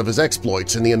stories of his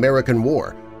exploits in the American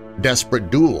War, desperate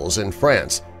duels in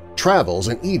France, travels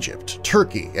in Egypt,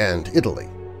 Turkey, and Italy.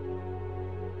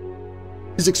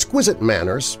 His exquisite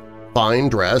manners, fine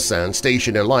dress, and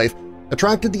station in life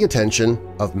attracted the attention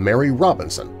of Mary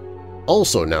Robinson,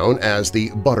 also known as the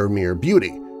Buttermere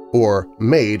Beauty or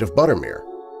Maid of Buttermere.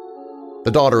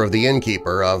 The daughter of the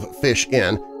innkeeper of Fish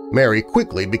Inn, Mary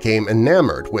quickly became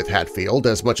enamored with Hatfield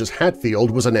as much as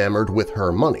Hatfield was enamored with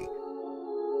her money.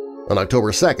 On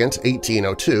October 2,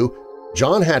 1802,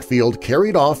 John Hatfield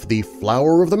carried off the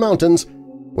Flower of the Mountains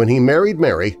when he married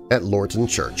Mary at Lorton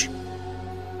Church.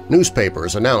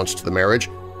 Newspapers announced the marriage,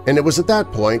 and it was at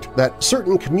that point that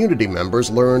certain community members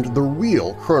learned the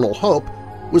real Colonel Hope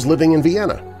was living in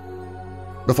Vienna.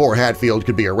 Before Hatfield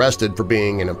could be arrested for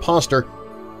being an imposter,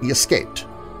 he escaped,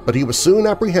 but he was soon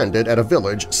apprehended at a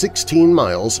village 16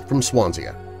 miles from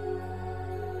Swansea.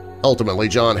 Ultimately,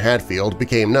 John Hatfield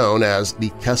became known as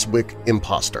the Keswick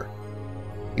Imposter.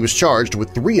 He was charged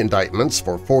with 3 indictments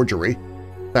for forgery,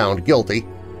 found guilty,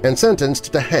 and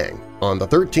sentenced to hang on the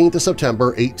 13th of September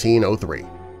 1803.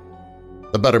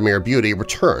 The Buttermere beauty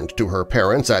returned to her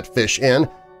parents at Fish Inn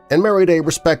and married a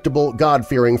respectable,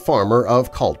 God-fearing farmer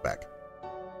of Caldbeck.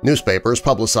 Newspapers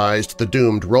publicized the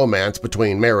doomed romance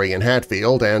between Mary and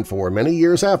Hatfield, and for many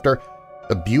years after,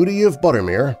 the beauty of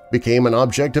Buttermere became an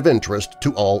object of interest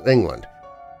to all England.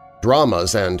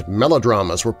 Dramas and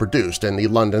melodramas were produced in the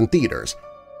London theatres,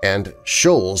 and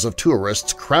shoals of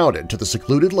tourists crowded to the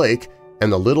secluded lake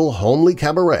and the little homely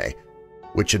cabaret,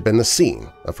 which had been the scene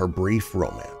of her brief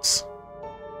romance.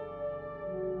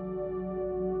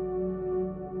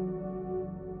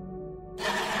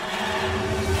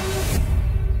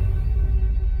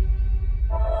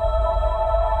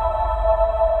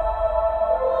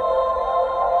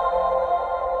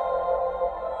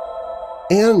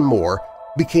 Anne Moore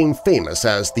became famous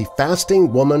as the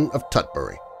Fasting-Woman of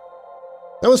Tutbury.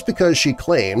 That was because she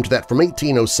claimed that from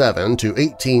 1807 to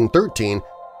 1813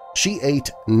 she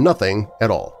ate nothing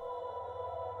at all.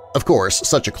 Of course,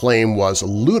 such a claim was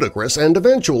ludicrous, and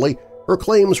eventually her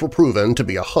claims were proven to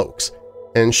be a hoax,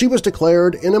 and she was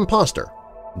declared an imposter,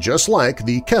 just like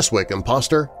the Keswick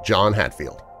Imposter John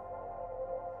Hatfield.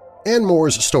 Anne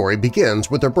Moore's story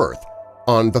begins with her birth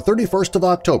on the 31st of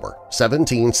October,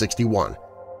 1761,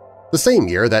 the same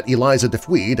year that Eliza de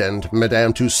Fouid and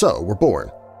Madame Tussaud were born.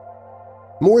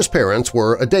 Moore's parents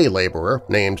were a day laborer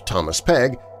named Thomas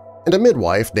Pegg and a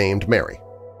midwife named Mary.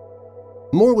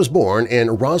 Moore was born in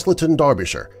Rosleton,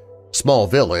 Derbyshire, small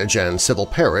village and civil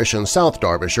parish in South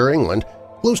Derbyshire, England,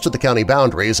 close to the county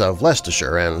boundaries of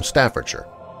Leicestershire and Staffordshire.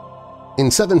 In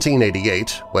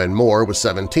 1788, when Moore was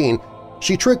 17,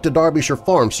 she tricked a Derbyshire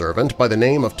farm servant by the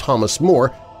name of Thomas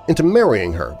Moore into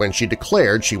marrying her when she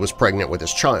declared she was pregnant with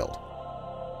his child.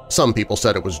 Some people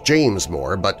said it was James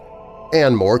Moore, but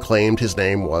Anne Moore claimed his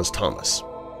name was Thomas.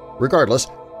 Regardless,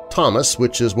 Thomas,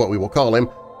 which is what we will call him,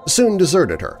 soon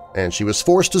deserted her, and she was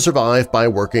forced to survive by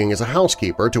working as a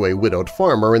housekeeper to a widowed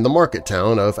farmer in the market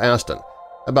town of Aston,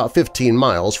 about 15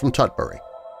 miles from Tutbury.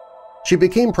 She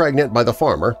became pregnant by the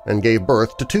farmer and gave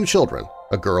birth to 2 children,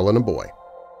 a girl and a boy.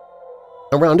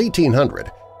 Around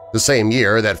 1800, the same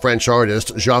year that French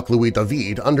artist Jacques-Louis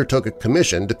David undertook a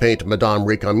commission to paint Madame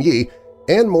Récamier,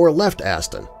 Anne Moore left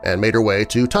Aston and made her way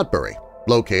to Tutbury,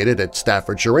 located at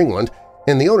Staffordshire, England,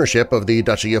 in the ownership of the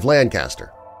Duchy of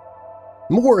Lancaster.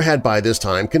 Moore had by this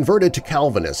time converted to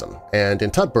Calvinism, and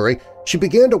in Tutbury she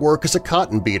began to work as a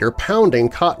cotton beater pounding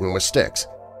cotton with sticks.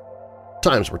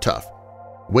 Times were tough,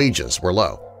 wages were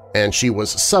low, and she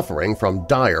was suffering from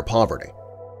dire poverty.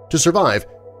 To survive,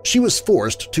 she was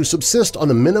forced to subsist on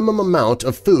the minimum amount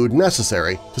of food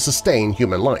necessary to sustain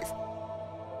human life.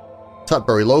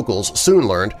 Tutbury locals soon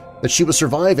learned that she was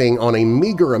surviving on a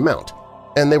meager amount,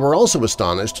 and they were also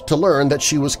astonished to learn that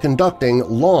she was conducting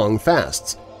long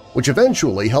fasts, which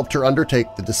eventually helped her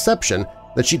undertake the deception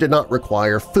that she did not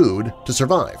require food to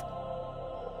survive.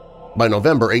 By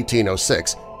November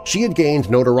 1806, she had gained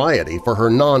notoriety for her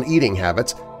non-eating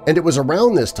habits, and it was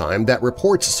around this time that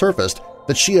reports surfaced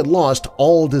that she had lost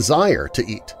all desire to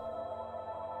eat.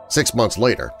 6 months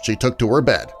later, she took to her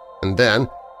bed, and then,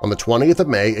 on the 20th of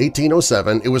May,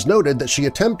 1807, it was noted that she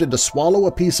attempted to swallow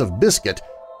a piece of biscuit,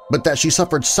 but that she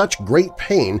suffered such great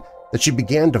pain that she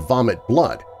began to vomit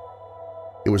blood.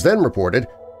 It was then reported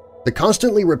the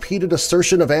constantly repeated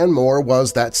assertion of Anne Moore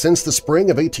was that since the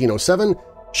spring of 1807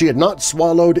 she had not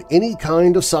swallowed any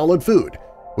kind of solid food,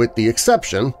 with the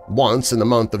exception, once in the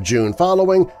month of June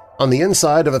following, on the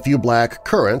inside of a few black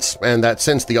currants, and that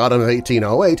since the autumn of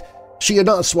 1808 she had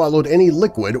not swallowed any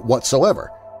liquid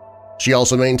whatsoever. She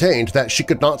also maintained that she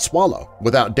could not swallow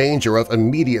without danger of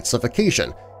immediate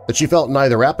suffocation, that she felt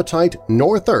neither appetite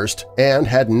nor thirst and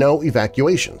had no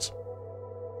evacuations.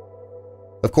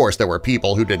 Of course, there were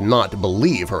people who did not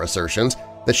believe her assertions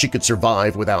that she could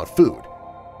survive without food.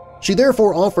 She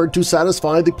therefore offered to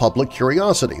satisfy the public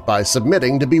curiosity by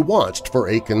submitting to be watched for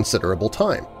a considerable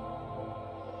time.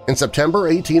 In September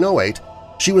 1808,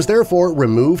 she was therefore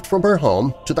removed from her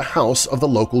home to the house of the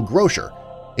local grocer,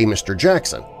 a Mr.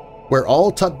 Jackson, where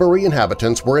all Tutbury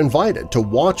inhabitants were invited to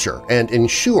watch her and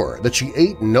ensure that she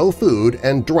ate no food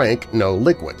and drank no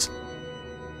liquids.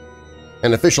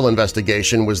 An official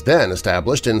investigation was then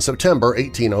established in September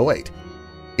 1808.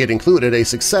 It included a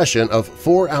succession of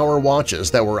 4-hour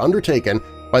watches that were undertaken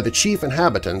by the chief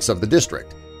inhabitants of the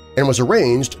district and was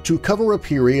arranged to cover a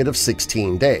period of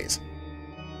 16 days.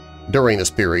 During this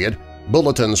period,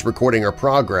 bulletins recording her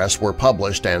progress were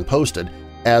published and posted,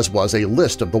 as was a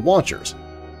list of the watchers.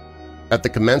 At the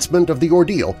commencement of the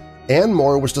ordeal, Anne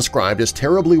Moore was described as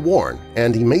terribly worn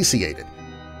and emaciated,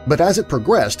 but as it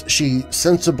progressed she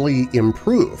sensibly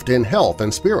improved in health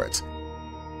and spirits.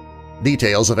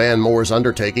 Details of Anne Moore's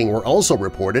undertaking were also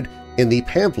reported in the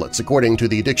pamphlets according to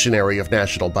the Dictionary of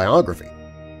National Biography.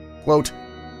 Quote,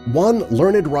 "One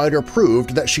learned writer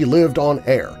proved that she lived on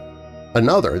air,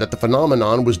 another that the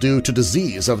phenomenon was due to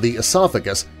disease of the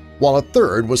esophagus, while a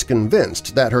third was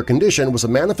convinced that her condition was a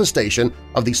manifestation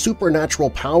of the supernatural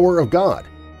power of God.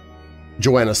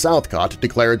 Joanna Southcott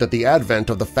declared that the advent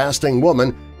of the fasting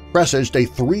woman presaged a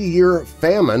 3-year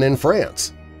famine in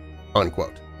France."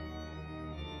 Unquote.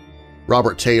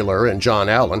 Robert Taylor and John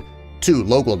Allen, 2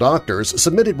 local doctors,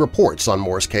 submitted reports on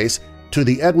Moore's case to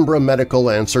the Edinburgh Medical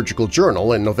and Surgical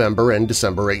Journal in November and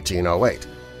December 1808.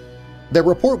 Their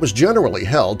report was generally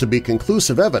held to be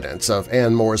conclusive evidence of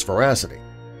Anne Moore's veracity.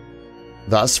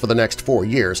 Thus, for the next 4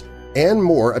 years, Anne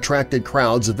Moore attracted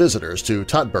crowds of visitors to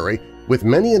Tutbury, with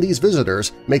many of these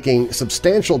visitors making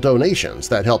substantial donations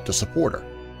that helped to support her.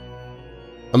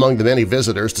 Among the many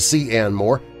visitors to see Anne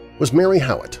Moore was Mary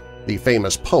Howitt, the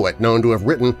famous poet known to have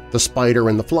written The Spider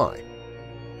and the Fly.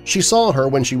 She saw her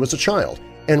when she was a child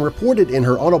and reported in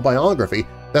her autobiography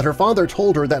that her father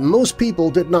told her that most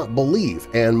people did not believe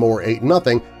Anne Moore ate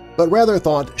nothing, but rather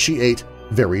thought she ate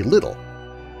very little.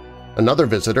 Another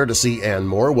visitor to see Anne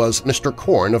Moore was Mr.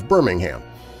 Corn of Birmingham.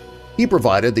 He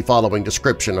provided the following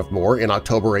description of Moore in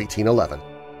October 1811.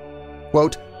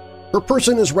 Quote, "Her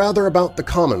person is rather about the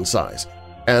common size,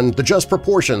 and the just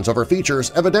proportions of her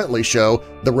features evidently show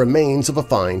the remains of a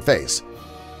fine face.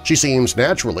 She seems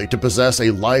naturally to possess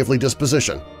a lively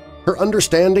disposition. Her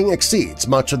understanding exceeds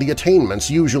much of the attainments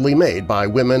usually made by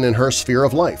women in her sphere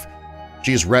of life.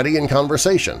 She is ready in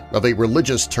conversation, of a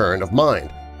religious turn of mind.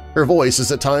 Her voice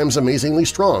is at times amazingly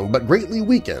strong, but greatly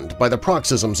weakened by the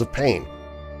paroxysms of pain.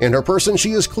 In her person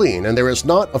she is clean, and there is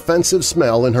not offensive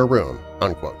smell in her room."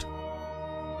 Unquote.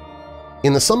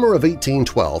 In the summer of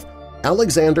 1812,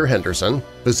 Alexander Henderson,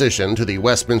 physician to the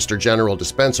Westminster General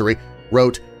Dispensary,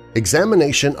 wrote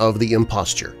Examination of the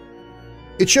Imposture.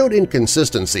 It showed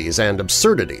inconsistencies and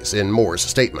absurdities in Moore's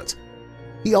statements.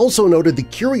 He also noted the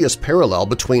curious parallel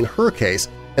between her case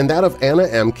and that of Anna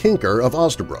M. Kinker of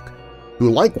Osnabrück,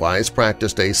 who likewise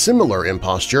practiced a similar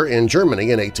imposture in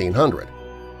Germany in 1800.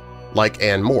 Like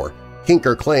Anne Moore,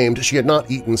 Kinker claimed she had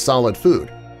not eaten solid food,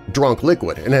 drunk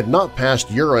liquid, and had not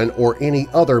passed urine or any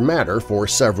other matter for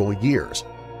several years.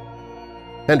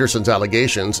 Henderson's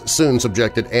allegations soon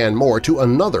subjected Anne Moore to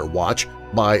another watch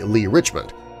by Lee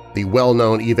Richmond, the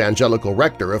well-known evangelical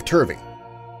rector of Turvey.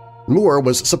 Moore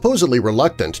was supposedly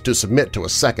reluctant to submit to a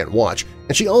second watch,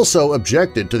 and she also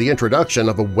objected to the introduction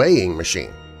of a weighing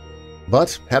machine.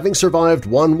 But having survived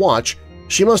one watch,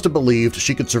 she must have believed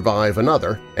she could survive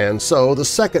another, and so the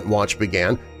second watch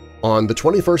began on the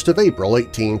 21st of April,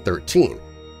 1813,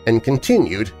 and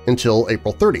continued until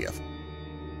April 30th.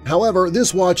 However,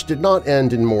 this watch did not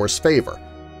end in Moore's favor,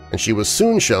 and she was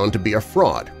soon shown to be a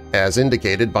fraud, as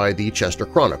indicated by the Chester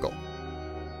Chronicle.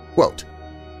 Quote,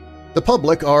 "The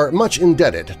public are much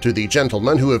indebted to the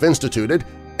gentlemen who have instituted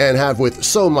and have with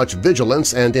so much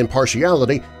vigilance and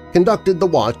impartiality conducted the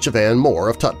watch of Anne Moore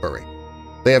of Tutbury.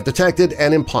 They have detected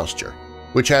an imposture,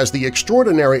 which has the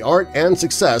extraordinary art and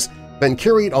success been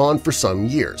carried on for some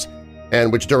years,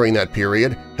 and which during that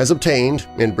period has obtained,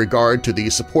 in regard to the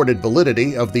supported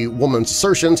validity of the woman's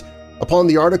assertions upon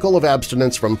the article of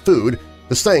abstinence from food,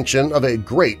 the sanction of a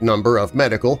great number of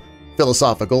medical,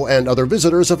 philosophical, and other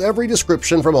visitors of every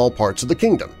description from all parts of the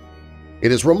kingdom.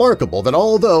 It is remarkable that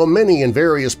although many in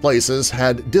various places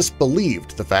had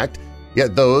disbelieved the fact,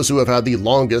 yet those who have had the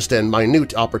longest and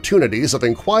minute opportunities of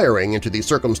inquiring into the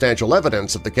circumstantial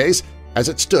evidence of the case as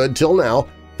it stood till now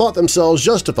thought themselves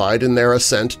justified in their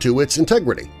assent to its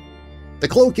integrity. The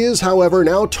cloak is, however,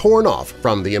 now torn off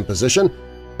from the imposition,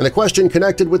 and the question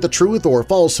connected with the truth or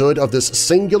falsehood of this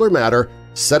singular matter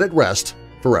set at rest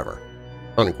forever."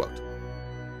 Unquote.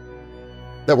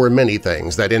 There were many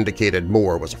things that indicated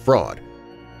Moore was a fraud.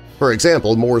 For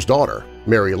example, Moore's daughter,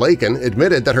 Mary Lakin,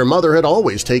 admitted that her mother had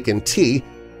always taken tea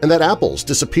and that apples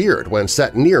disappeared when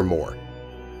set near Moore.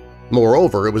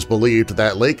 Moreover, it was believed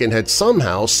that Lakin had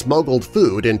somehow smuggled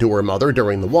food into her mother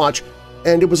during the watch,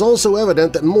 and it was also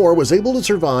evident that Moore was able to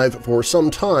survive for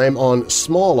some time on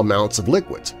small amounts of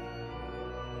liquids.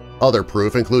 Other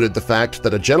proof included the fact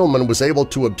that a gentleman was able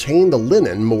to obtain the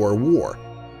linen Moore wore.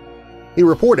 He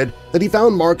reported that he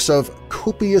found marks of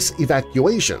copious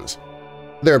evacuations,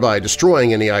 thereby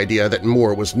destroying any idea that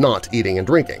Moore was not eating and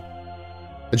drinking.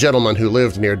 A gentleman who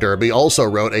lived near Derby also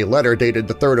wrote a letter dated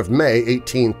the 3rd of May,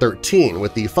 1813,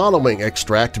 with the following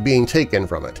extract being taken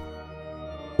from it.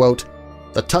 Quote,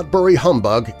 "The Tutbury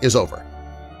humbug is over.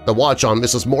 The watch on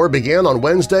Mrs. Moore began on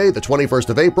Wednesday, the 21st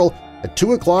of April, at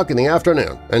 2 o'clock in the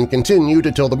afternoon and continued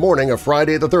until the morning of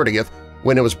Friday the 30th,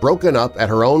 when it was broken up at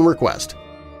her own request.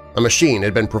 A machine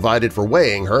had been provided for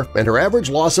weighing her, and her average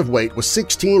loss of weight was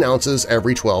 16 ounces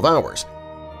every 12 hours.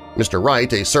 Mr.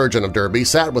 Wright, a surgeon of Derby,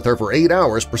 sat with her for 8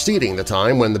 hours preceding the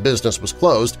time when the business was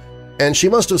closed, and she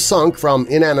must have sunk from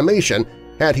inanimation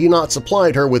had he not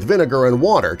supplied her with vinegar and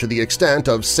water to the extent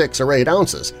of 6 or 8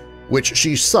 ounces, which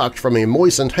she sucked from a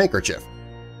moistened handkerchief.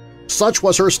 Such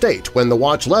was her state when the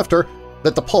watch left her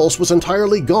that the pulse was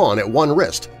entirely gone at one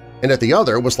wrist, and at the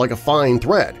other was like a fine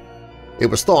thread. It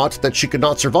was thought that she could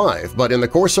not survive, but in the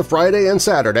course of Friday and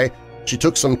Saturday she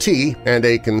took some tea and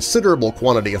a considerable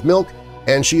quantity of milk,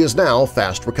 and she is now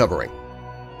fast recovering.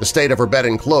 The state of her bed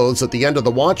and clothes at the end of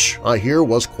the watch, I hear,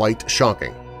 was quite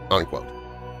shocking." Unquote.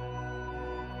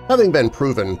 Having been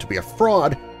proven to be a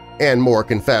fraud, Ann Moore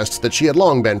confessed that she had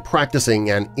long been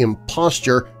practicing an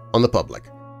imposture on the public.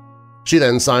 She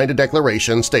then signed a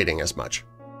declaration stating as much.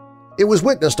 It was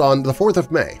witnessed on the 4th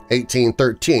of May,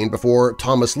 1813, before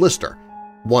Thomas Lister,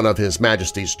 one of His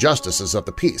Majesty's Justices of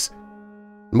the Peace.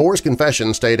 Moore's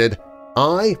confession stated,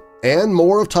 "I, Ann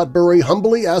Moore of Tutbury,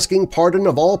 humbly asking pardon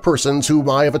of all persons whom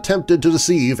I have attempted to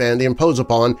deceive and impose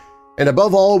upon, and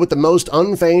above all with the most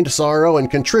unfeigned sorrow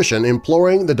and contrition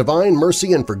imploring the divine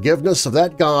mercy and forgiveness of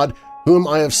that God whom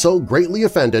I have so greatly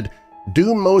offended,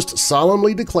 do most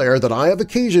solemnly declare that I have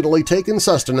occasionally taken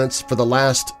sustenance for the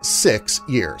last 6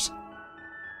 years."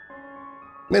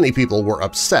 Many people were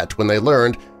upset when they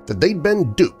learned that they'd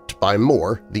been duped by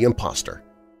Moore, the imposter.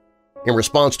 In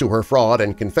response to her fraud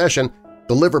and confession,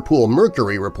 the Liverpool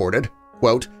Mercury reported,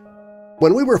 quote,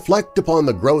 "When we reflect upon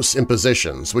the gross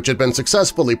impositions which had been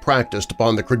successfully practiced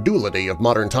upon the credulity of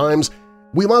modern times,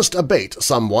 we must abate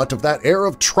somewhat of that air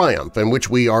of triumph in which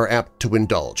we are apt to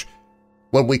indulge.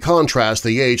 When we contrast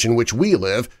the age in which we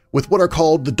live with what are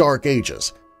called the Dark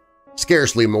Ages,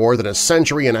 scarcely more than a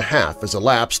century and a half has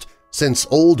elapsed since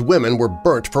old women were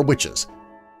burnt for witches.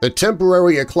 The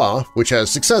temporary éclat which has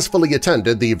successfully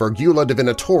attended the Virgula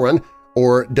Divinatorum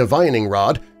or divining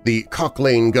rod, the Cock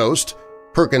Lane ghost,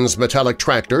 Perkins' metallic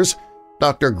tractors,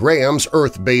 Dr. Graham's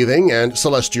earth-bathing and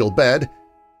celestial bed,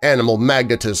 animal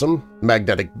magnetism,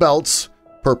 magnetic belts,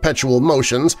 perpetual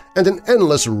motions, and an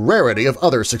endless rarity of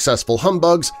other successful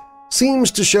humbugs, seems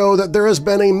to show that there has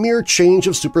been a mere change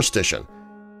of superstition.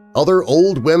 Other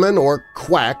old women or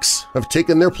quacks have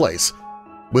taken their place,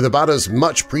 with about as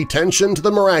much pretension to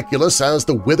the miraculous as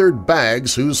the withered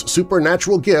bags whose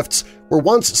supernatural gifts were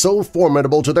once so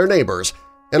formidable to their neighbors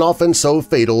and often so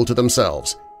fatal to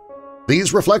themselves.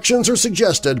 These reflections are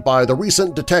suggested by the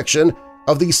recent detection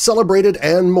of the celebrated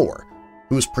Ann Moore,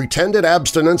 whose pretended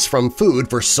abstinence from food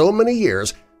for so many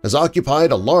years has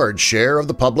occupied a large share of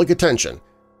the public attention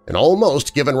and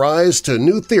almost given rise to a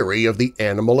new theory of the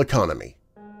animal economy."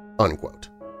 Unquote.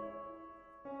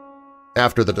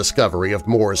 After the discovery of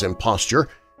Moore's imposture,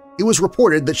 it was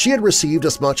reported that she had received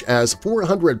as much as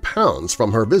 £400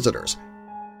 from her visitors,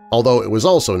 although it was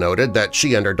also noted that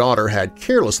she and her daughter had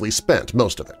carelessly spent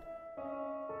most of it.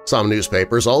 Some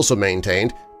newspapers also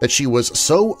maintained that she was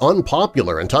so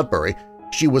unpopular in Tutbury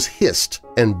she was hissed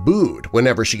and booed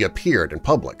whenever she appeared in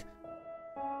public.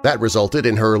 That resulted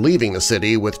in her leaving the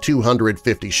city with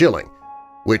 250 shilling,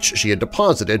 which she had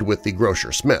deposited with the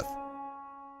grocer Smith.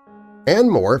 Ann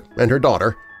Moore and her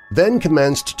daughter then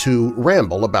commenced to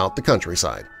ramble about the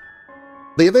countryside.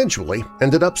 They eventually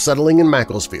ended up settling in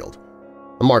Macclesfield,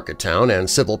 a market town and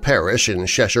civil parish in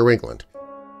Cheshire, England.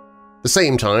 The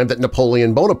same time that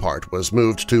Napoleon Bonaparte was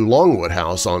moved to Longwood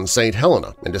House on St.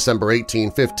 Helena in December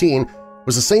 1815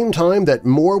 was the same time that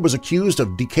Moore was accused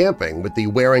of decamping with the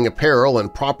wearing apparel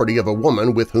and property of a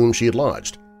woman with whom she had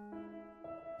lodged.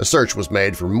 A search was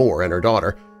made for Moore and her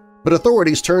daughter, but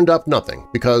authorities turned up nothing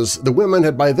because the women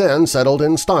had by then settled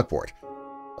in Stockport,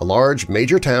 a large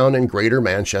major town in Greater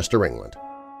Manchester, England.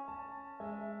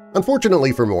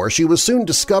 Unfortunately for Moore, she was soon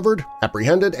discovered,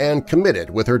 apprehended, and committed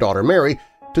with her daughter Mary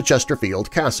to Chesterfield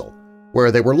Castle,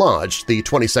 where they were lodged the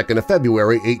 22nd of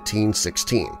February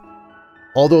 1816.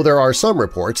 Although there are some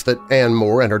reports that Ann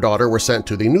Moore and her daughter were sent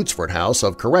to the Knutsford House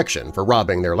of Correction for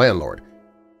robbing their landlord.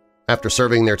 After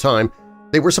serving their time,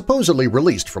 they were supposedly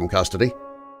released from custody.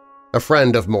 A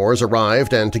friend of Moore's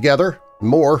arrived, and together,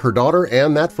 Moore, her daughter,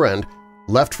 and that friend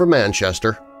left for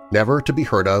Manchester, never to be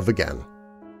heard of again.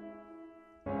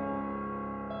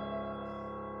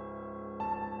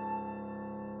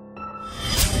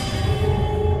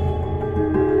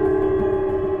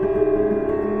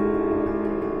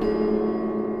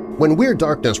 When Weird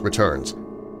Darkness returns,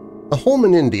 a home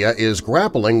in India is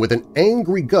grappling with an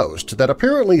angry ghost that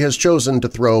apparently has chosen to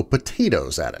throw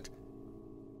potatoes at it.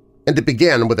 And it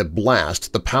began with a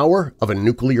blast the power of a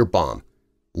nuclear bomb.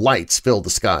 Lights filled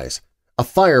the skies. A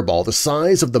fireball the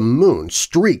size of the moon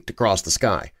streaked across the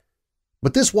sky.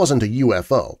 But this wasn't a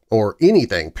UFO or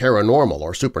anything paranormal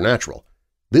or supernatural.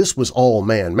 This was all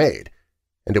man-made,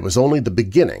 and it was only the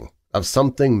beginning of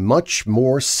something much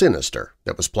more sinister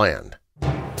that was planned.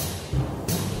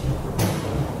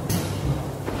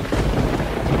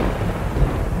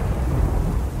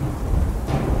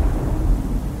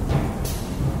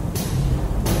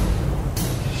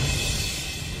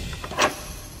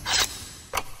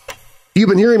 You've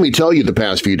been hearing me tell you the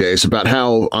past few days about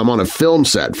how I'm on a film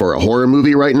set for a horror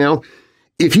movie right now.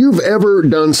 If you've ever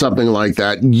done something like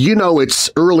that, you know it's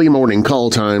early morning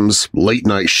call times, late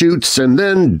night shoots, and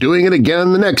then doing it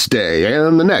again the next day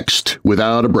and the next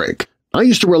without a break. I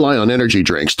used to rely on energy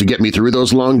drinks to get me through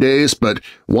those long days, but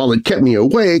while it kept me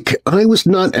awake, I was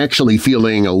not actually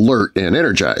feeling alert and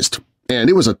energized. And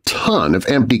it was a ton of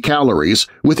empty calories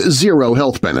with zero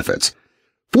health benefits.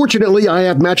 Fortunately, I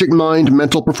have Magic Mind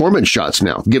mental performance shots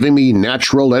now, giving me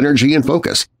natural energy and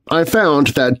focus. I found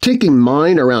that taking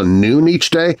mine around noon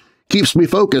each day keeps me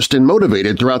focused and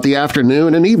motivated throughout the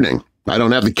afternoon and evening. I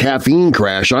don't have the caffeine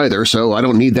crash either, so I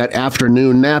don't need that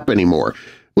afternoon nap anymore,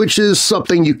 which is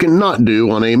something you cannot do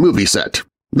on a movie set.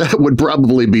 That would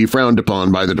probably be frowned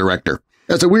upon by the director.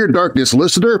 As a Weird Darkness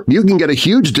listener, you can get a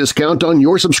huge discount on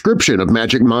your subscription of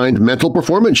Magic Mind mental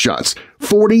performance shots,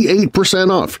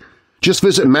 48% off. Just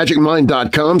visit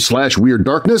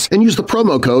magicmind.com/weirddarkness and use the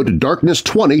promo code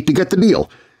DARKNESS20 to get the deal.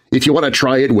 If you want to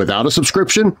try it without a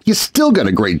subscription, you still get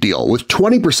a great deal with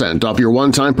 20% off your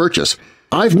one-time purchase.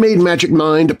 I've made Magic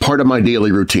Mind part of my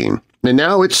daily routine, and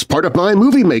now it's part of my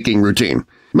movie-making routine.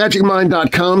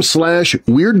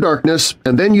 magicmind.com/weirddarkness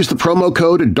and then use the promo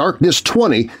code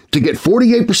DARKNESS20 to get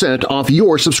 48% off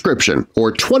your subscription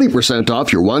or 20%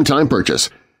 off your one-time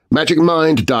purchase.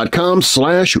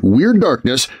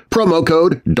 magicmind.com/weirddarkness, promo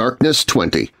code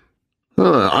DARKNESS20.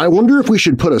 I wonder if we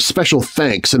should put a special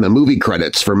thanks in the movie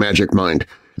credits for Magic Mind.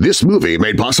 This movie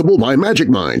made possible by Magic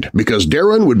Mind because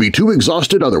Darren would be too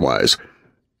exhausted otherwise.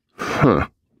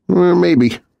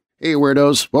 Maybe. Hey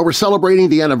Weirdos, well, we're celebrating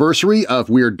the anniversary of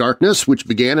Weird Darkness, which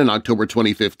began in October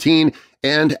 2015,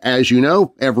 and as you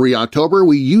know, every October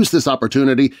we use this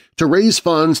opportunity to raise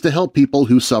funds to help people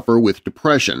who suffer with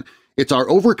depression. It's our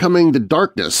Overcoming the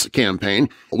Darkness campaign.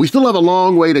 We still have a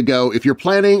long way to go. If you're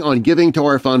planning on giving to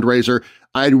our fundraiser,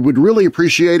 I would really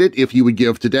appreciate it if you would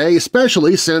give today,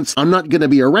 especially since I'm not going to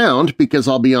be around because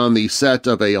I'll be on the set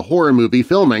of a horror movie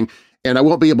filming and I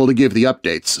won't be able to give the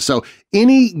updates. So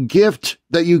any gift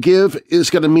that you give is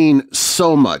going to mean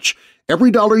so much.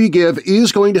 Every dollar you give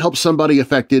is going to help somebody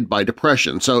affected by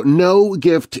depression, so no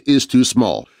gift is too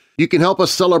small. You can help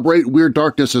us celebrate Weird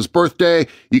Darkness's birthday,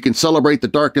 you can celebrate the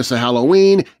darkness of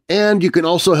Halloween, and you can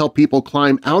also help people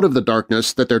climb out of the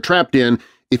darkness that they're trapped in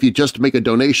if you just make a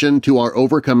donation to our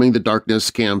Overcoming the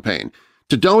Darkness campaign.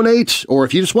 To donate, or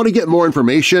if you just want to get more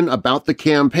information about the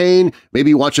campaign,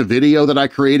 maybe watch a video that I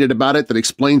created about it that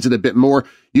explains it a bit more,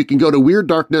 you can go to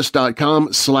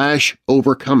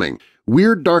weirddarkness.com/overcoming.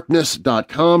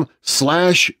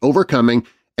 weirddarkness.com/overcoming,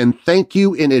 and thank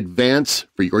you in advance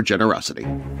for your generosity.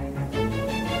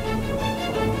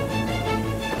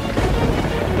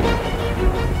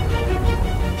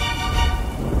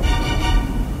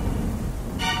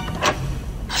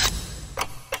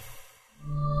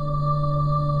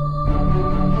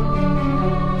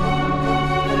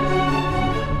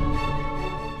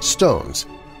 Stones,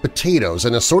 potatoes,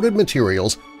 and assorted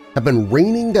materials have been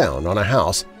raining down on a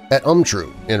house at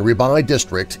Umtru in Ribai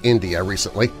District, India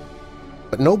recently,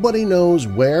 but nobody knows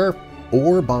where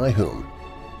or by whom.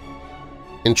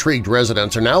 Intrigued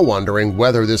residents are now wondering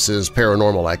whether this is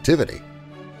paranormal activity.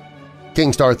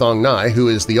 Kingstar Thong Nai, who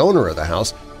is the owner of the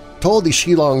house, told the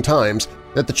Shillong Times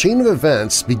that the chain of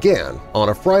events began on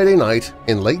a Friday night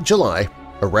in late July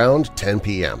around 10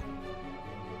 p.m.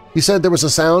 He said there was a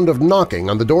sound of knocking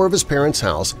on the door of his parents'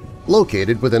 house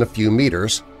located within a few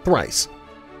meters thrice.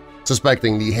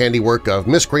 Suspecting the handiwork of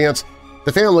miscreants,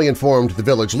 the family informed the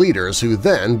village leaders who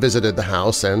then visited the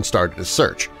house and started a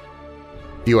search.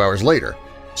 A few hours later,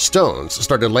 stones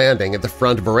started landing at the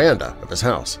front veranda of his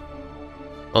house.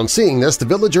 On seeing this, the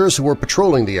villagers who were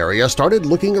patrolling the area started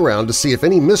looking around to see if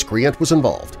any miscreant was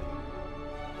involved.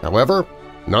 However,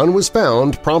 none was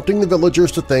found, prompting the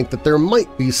villagers to think that there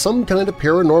might be some kind of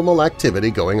paranormal activity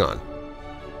going on.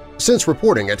 Since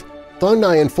reporting it, Thong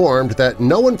Nai informed that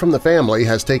no one from the family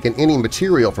has taken any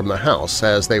material from the house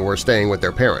as they were staying with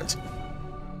their parents.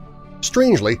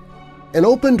 Strangely, an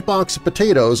opened box of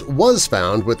potatoes was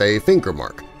found with a finger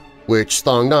mark, which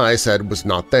Thong Nai said was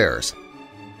not theirs.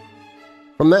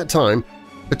 From that time,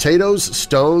 potatoes,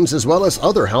 stones, as well as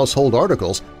other household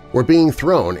articles were being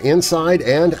thrown inside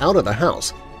and out of the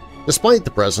house, despite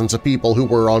the presence of people who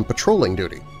were on patrolling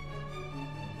duty.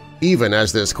 Even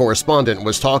as this correspondent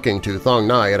was talking to Thong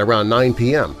Nai at around 9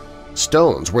 p.m.,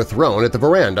 stones were thrown at the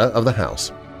veranda of the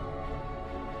house.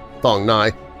 Thong Nai,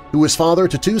 who was father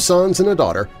to 2 sons and a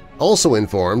daughter, also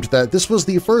informed that this was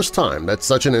the first time that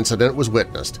such an incident was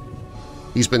witnessed.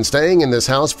 He's been staying in this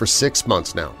house for 6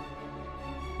 months now.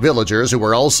 Villagers who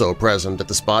were also present at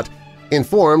the spot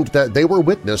informed that they were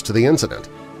witness to the incident.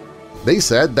 They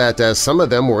said that as some of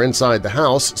them were inside the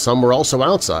house, some were also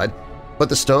outside, but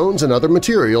the stones and other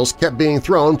materials kept being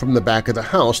thrown from the back of the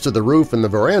house to the roof and the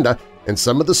veranda, and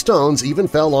some of the stones even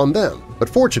fell on them, but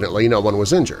fortunately no one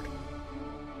was injured.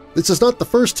 This is not the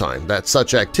first time that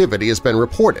such activity has been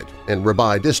reported in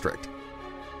Rabai District.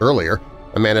 Earlier,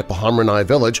 a man at Bahamranai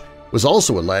village was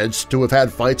also alleged to have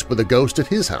had fights with a ghost at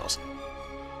his house.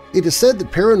 It is said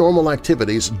that paranormal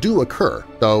activities do occur,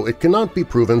 though it cannot be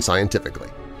proven scientifically.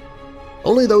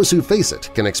 Only those who face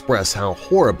it can express how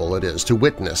horrible it is to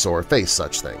witness or face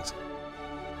such things.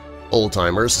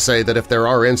 Old-timers say that if there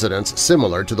are incidents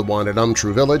similar to the one at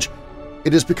Umtrue Village,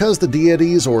 it is because the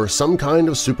deities or some kind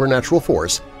of supernatural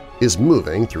force is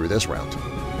moving through this route.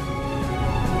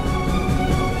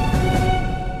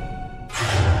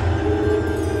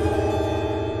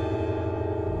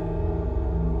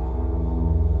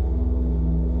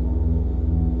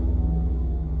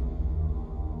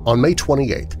 On May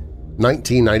 28,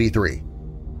 1993,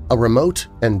 a remote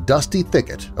and dusty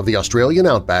thicket of the Australian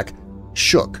outback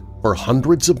shook for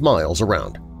hundreds of miles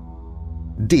around.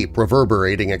 Deep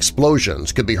reverberating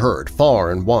explosions could be heard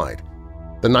far and wide,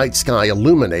 the night sky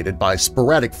illuminated by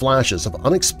sporadic flashes of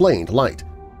unexplained light.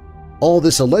 All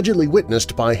this allegedly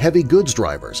witnessed by heavy goods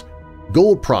drivers,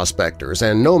 gold prospectors,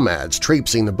 and nomads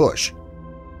traipsing the bush.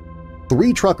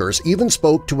 3 truckers even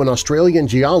spoke to an Australian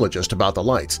geologist about the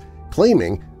lights,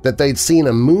 claiming that they'd seen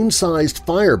a moon-sized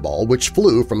fireball which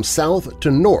flew from south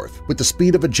to north with the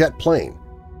speed of a jet plane.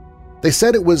 They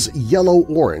said it was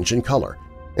yellow-orange in color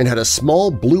and had a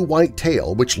small blue-white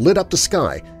tail which lit up the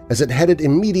sky as it headed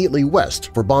immediately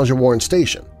west for Banjawarn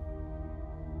Station.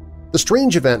 The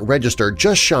strange event registered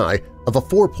just shy of a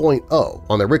 4.0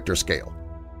 on the Richter scale.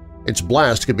 Its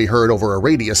blast could be heard over a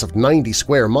radius of 90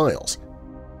 square miles.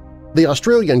 The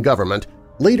Australian government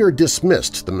later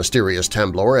dismissed the mysterious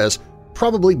temblor as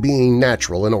probably being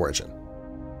natural in origin.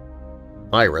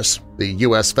 IRIS, the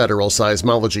U.S. Federal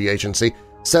Seismology Agency,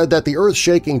 said that the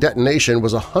earth-shaking detonation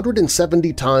was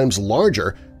 170 times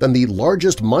larger than the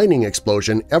largest mining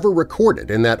explosion ever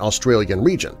recorded in that Australian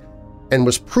region and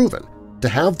was proven to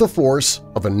have the force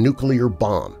of a nuclear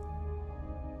bomb.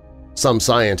 Some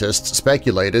scientists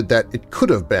speculated that it could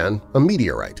have been a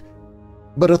meteorite,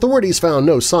 but authorities found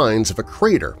no signs of a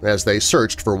crater as they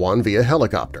searched for one via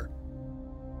helicopter.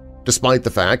 Despite the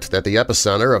fact that the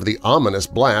epicenter of the ominous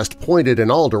blast pointed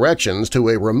in all directions to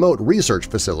a remote research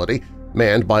facility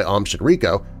manned by Aum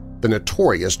Shinrikyo, the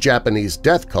notorious Japanese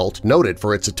death cult noted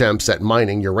for its attempts at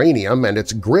mining uranium and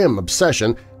its grim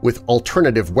obsession with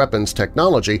alternative weapons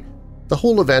technology, the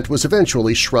whole event was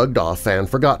eventually shrugged off and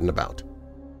forgotten about.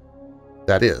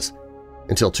 That is,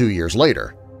 until 2 years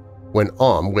later, when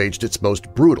Aum waged its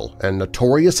most brutal and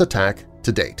notorious attack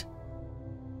to date.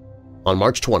 On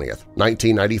March 20,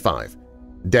 1995,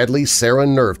 deadly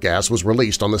sarin nerve gas was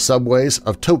released on the subways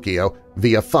of Tokyo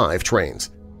via 5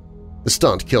 trains. The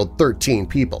stunt killed 13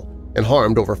 people and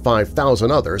harmed over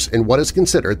 5,000 others in what is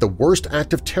considered the worst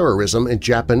act of terrorism in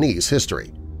Japanese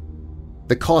history.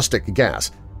 The caustic gas,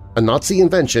 a Nazi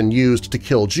invention used to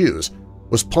kill Jews,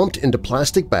 was pumped into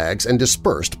plastic bags and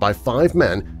dispersed by 5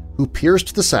 men who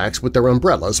pierced the sacks with their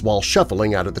umbrellas while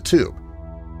shuffling out of the tube.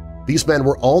 These men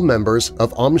were all members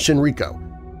of Aum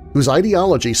Shinrikyo, whose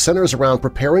ideology centers around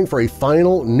preparing for a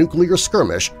final nuclear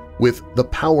skirmish with the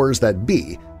powers that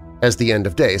be as the end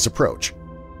of days approach.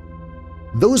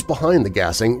 Those behind the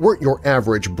gassing weren't your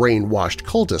average brainwashed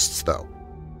cultists, though.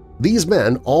 These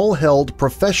men all held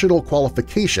professional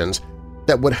qualifications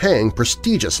that would hang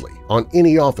prestigiously on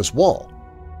any office wall.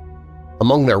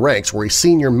 Among their ranks were a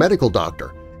senior medical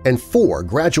doctor and 4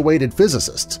 graduated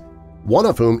physicists, one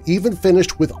of whom even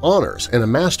finished with honors and a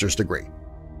master's degree.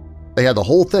 They had the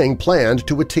whole thing planned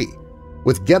to a T,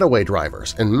 with getaway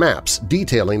drivers and maps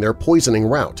detailing their poisoning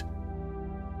route.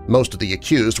 Most of the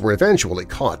accused were eventually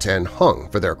caught and hung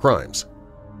for their crimes.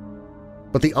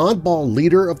 But the oddball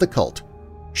leader of the cult,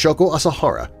 Shoko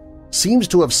Asahara, seems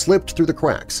to have slipped through the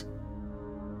cracks.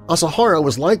 Asahara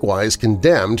was likewise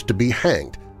condemned to be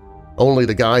hanged, only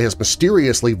the guy has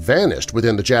mysteriously vanished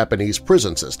within the Japanese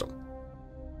prison system.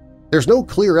 There's no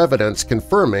clear evidence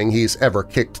confirming he's ever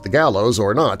kicked the gallows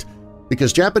or not,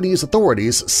 because Japanese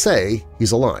authorities say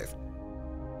he's alive.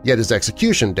 Yet his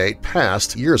execution date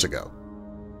passed years ago.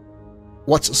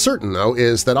 What's certain, though,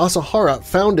 is that Asahara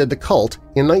founded the cult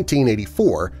in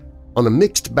 1984 on a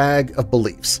mixed bag of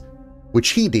beliefs,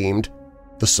 which he deemed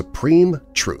the supreme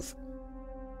truth.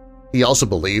 He also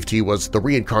believed he was the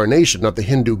reincarnation of the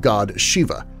Hindu god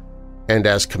Shiva, and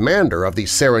as commander of the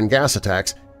sarin gas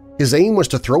attacks, his aim was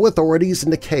to throw authorities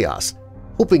into chaos,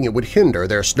 hoping it would hinder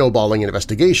their snowballing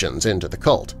investigations into the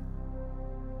cult.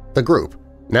 The group,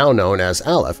 now known as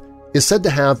Aleph, is said to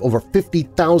have over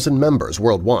 50,000 members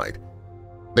worldwide.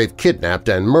 They've kidnapped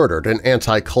and murdered an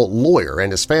anti-cult lawyer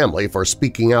and his family for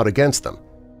speaking out against them.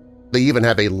 They even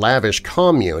have a lavish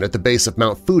commune at the base of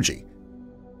Mount Fuji.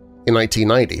 In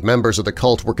 1990, members of the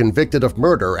cult were convicted of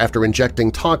murder after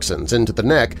injecting toxins into the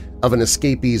neck of an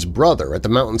escapee's brother at the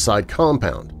mountainside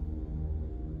compound.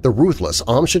 The ruthless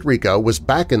Om Shinrikyo was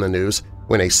back in the news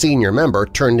when a senior member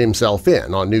turned himself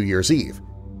in on New Year's Eve.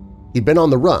 He'd been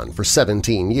on the run for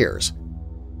 17 years.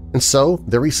 And so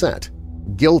there he sat,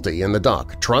 guilty in the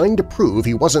dock, trying to prove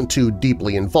he wasn't too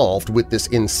deeply involved with this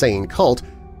insane cult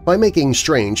by making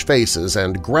strange faces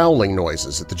and growling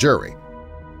noises at the jury.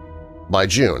 By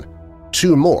June,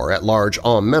 2 more at-large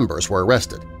Om members were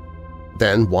arrested.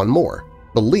 Then 1 more,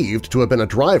 believed to have been a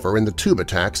driver in the tube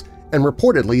attacks, and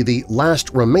reportedly the last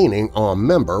remaining Om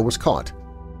member was caught.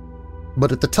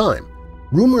 But at the time,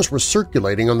 rumors were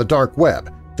circulating on the dark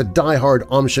web that die-hard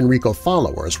Om Shinrikyo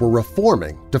followers were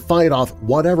reforming to fight off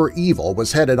whatever evil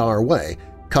was headed our way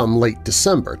come late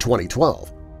December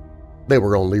 2012. They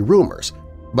were only rumors,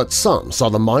 but some saw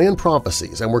the Mayan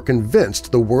prophecies and were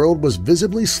convinced the world was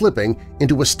visibly slipping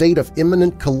into a state of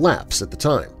imminent collapse at the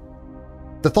time.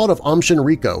 The thought of Om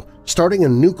Shinrikyo starting a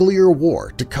nuclear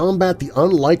war to combat the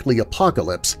unlikely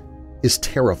apocalypse is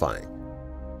terrifying,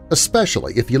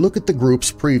 especially if you look at the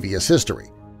group's previous history.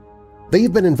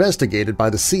 They've been investigated by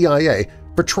the CIA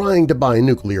for trying to buy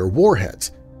nuclear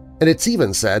warheads, and it's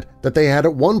even said that they had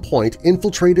at one point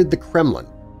infiltrated the Kremlin.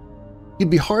 You'd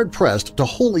be hard-pressed to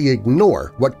wholly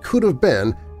ignore what could have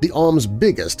been the Om's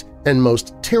biggest and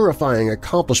most terrifying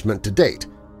accomplishment to date,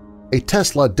 a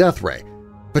Tesla death ray,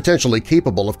 potentially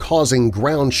capable of causing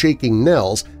ground-shaking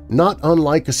knells not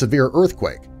unlike a severe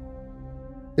earthquake.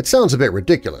 It sounds a bit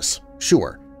ridiculous,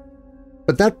 sure,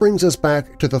 but that brings us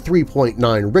back to the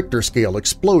 3.9 Richter scale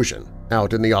explosion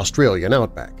out in the Australian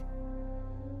outback.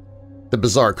 The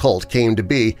bizarre cult came to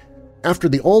be after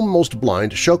the almost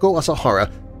blind Shoko Asahara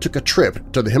took a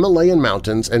trip to the Himalayan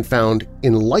mountains and found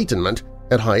enlightenment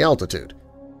at high altitude.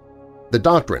 The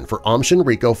doctrine for Om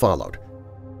Shinrikyo followed,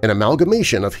 an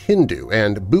amalgamation of Hindu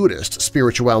and Buddhist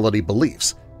spirituality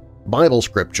beliefs, Bible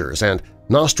scriptures, and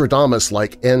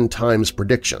Nostradamus-like end-times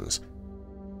predictions.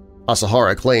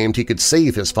 Asahara claimed he could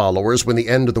save his followers when the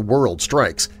end of the world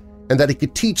strikes, and that he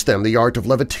could teach them the art of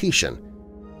levitation.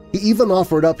 He even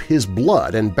offered up his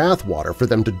blood and bathwater for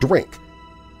them to drink,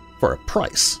 for a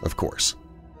price, of course.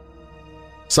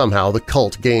 Somehow the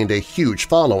cult gained a huge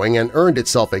following and earned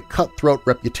itself a cutthroat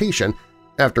reputation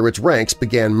after its ranks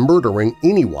began murdering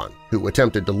anyone who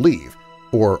attempted to leave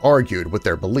or argued with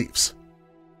their beliefs.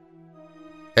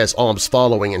 As Om's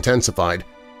following intensified,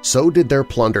 so did their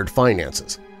plundered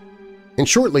finances. And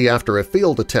shortly after a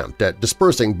failed attempt at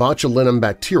dispersing botulinum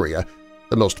bacteria,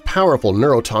 the most powerful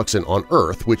neurotoxin on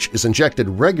Earth, which is injected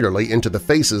regularly into the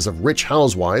faces of rich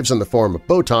housewives in the form of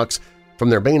Botox from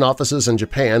their main offices in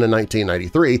Japan in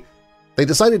 1993, they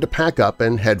decided to pack up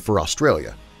and head for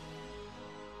Australia.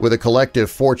 With a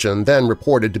collective fortune then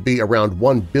reported to be around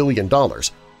 $1 billion,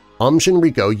 Om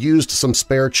Shinrikyo used some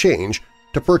spare change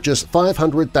to purchase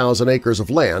 500,000 acres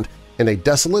of land in a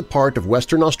desolate part of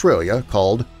Western Australia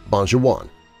called Banjuan.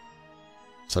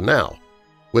 So now,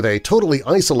 with a totally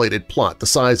isolated plot the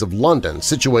size of London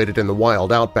situated in the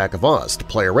wild outback of Oz to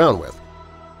play around with,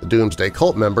 the Doomsday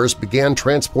Cult members began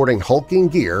transporting hulking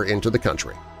gear into the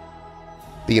country.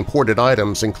 The imported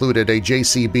items included a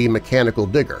JCB mechanical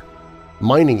digger,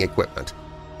 mining equipment,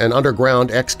 an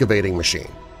underground excavating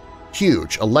machine,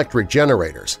 huge electric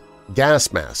generators,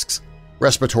 gas masks,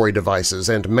 respiratory devices,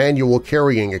 and manual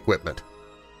carrying equipment.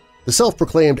 The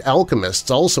self-proclaimed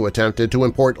alchemists also attempted to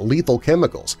import lethal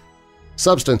chemicals,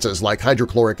 substances like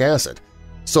hydrochloric acid,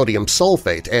 sodium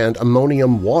sulfate, and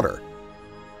ammonium water.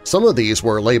 Some of these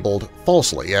were labeled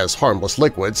falsely as harmless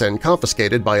liquids and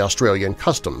confiscated by Australian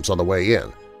customs on the way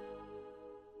in.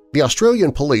 The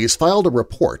Australian police filed a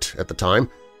report at the time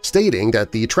stating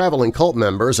that the traveling cult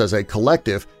members as a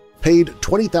collective paid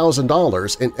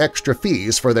 $20,000 in extra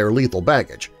fees for their lethal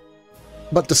baggage.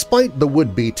 But despite the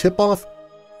would-be tip-off,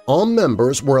 Om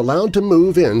members were allowed to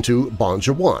move into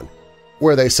Banjuan,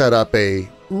 where they set up a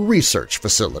research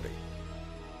facility.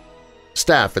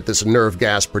 Staff at this nerve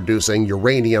gas-producing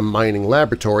uranium mining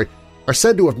laboratory are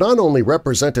said to have not only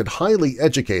represented highly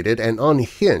educated and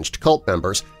unhinged cult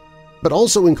members, but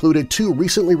also included 2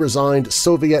 recently resigned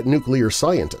Soviet nuclear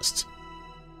scientists.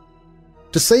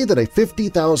 To say that a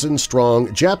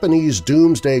 50,000-strong Japanese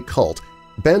doomsday cult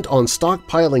bent on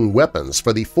stockpiling weapons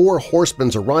for the Four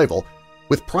Horsemen's arrival,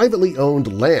 with privately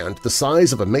owned land the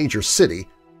size of a major city,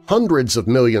 hundreds of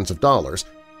millions of dollars,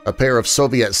 a pair of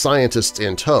Soviet scientists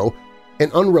in tow,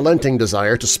 an unrelenting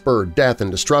desire to spur death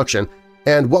and destruction,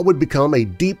 and what would become a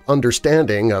deep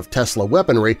understanding of Tesla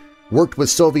weaponry worked with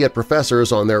Soviet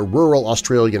professors on their rural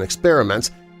Australian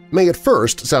experiments may at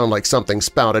first sound like something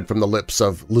spouted from the lips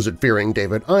of lizard-fearing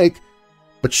David Icke,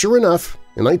 but sure enough,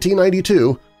 in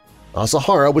 1992,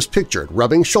 Asahara was pictured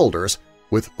rubbing shoulders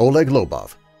with Oleg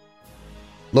Lobov.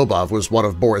 Lobov was one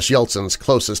of Boris Yeltsin's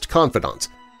closest confidants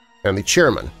and the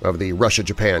chairman of the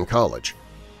Russia-Japan College.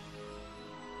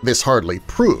 This hardly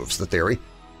proves the theory,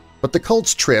 but the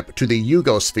cult's trip to the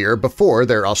Yugosphere before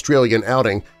their Australian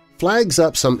outing flags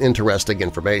up some interesting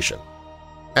information,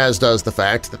 as does the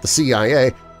fact that the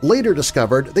CIA later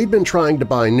discovered they'd been trying to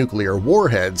buy nuclear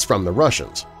warheads from the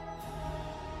Russians.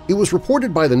 It was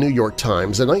reported by the New York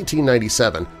Times in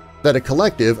 1997 that a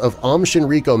collective of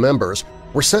Shinriko members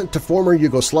were sent to former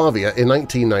Yugoslavia in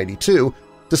 1992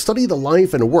 to study the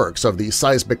life and works of the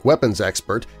seismic weapons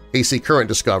expert, AC current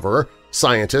discoverer,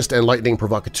 scientist, and lightning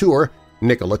provocateur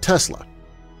Nikola Tesla.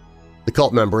 The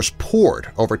cult members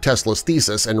pored over Tesla's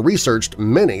thesis and researched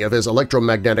many of his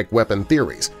electromagnetic weapon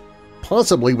theories,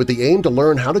 possibly with the aim to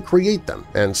learn how to create them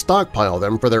and stockpile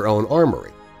them for their own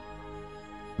armory.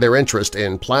 Their interest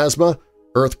in plasma,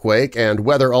 earthquake, and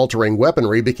weather-altering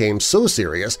weaponry became so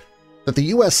serious that the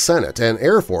U.S. Senate and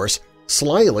Air Force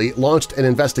slyly launched an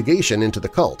investigation into the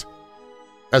cult.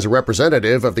 As a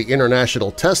representative of the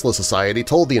International Tesla Society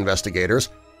told the investigators,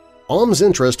 Ohm's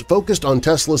interest focused on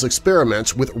Tesla's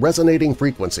experiments with resonating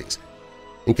frequencies,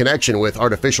 in connection with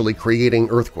artificially creating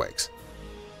earthquakes.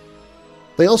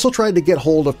 They also tried to get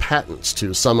hold of patents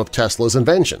to some of Tesla's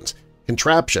inventions,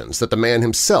 contraptions that the man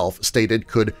himself stated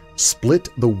could split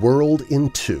the world in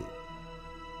 2.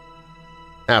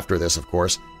 After this, of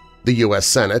course, the U.S.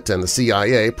 Senate and the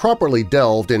CIA properly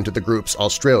delved into the group's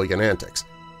Australian antics.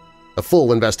 A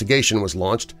full investigation was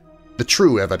launched, the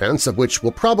true evidence of which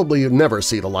will probably never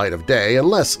see the light of day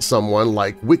unless someone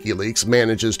like WikiLeaks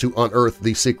manages to unearth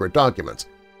the secret documents.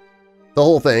 The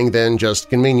whole thing then just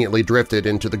conveniently drifted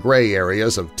into the gray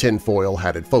areas of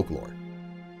tinfoil-hatted folklore.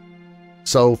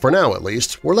 So for now at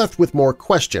least, we're left with more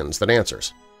questions than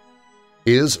answers.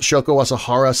 Is Shoko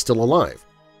Asahara still alive?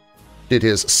 Did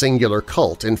his singular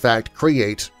cult in fact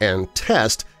create and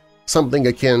test something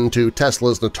akin to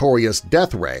Tesla's notorious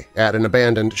death ray at an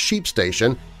abandoned sheep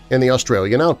station in the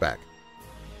Australian outback?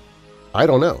 I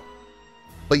don't know.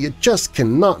 But you just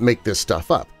cannot make this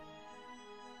stuff up.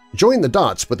 Join the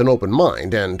dots with an open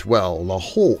mind and, well, the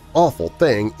whole awful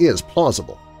thing is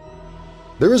plausible.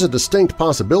 There is a distinct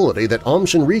possibility that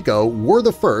Shinriko were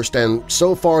the first and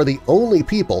so far the only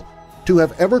people to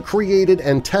have ever created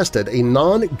and tested a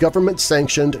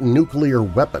non-government-sanctioned nuclear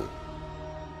weapon.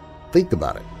 Think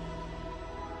about it.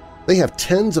 They have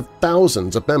tens of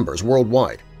thousands of members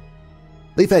worldwide.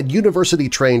 They've had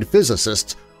university-trained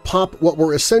physicists pop what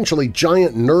were essentially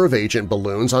giant nerve agent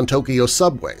balloons on Tokyo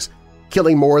subways,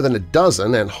 killing more than a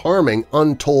dozen and harming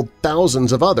untold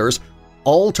thousands of others,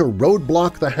 all to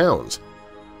roadblock the hounds.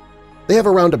 They have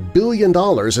around $1 billion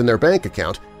in their bank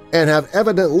account and have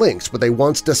evident links with a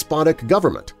once despotic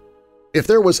government. If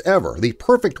there was ever the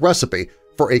perfect recipe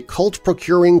for a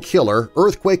cult-procuring killer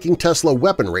earthquaking Tesla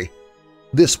weaponry,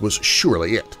 this was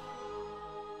surely it.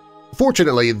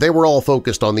 Fortunately, they were all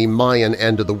focused on the Mayan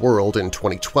end of the world in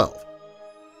 2012.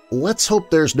 Let's hope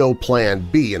there's no Plan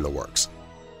B in the works,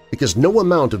 because no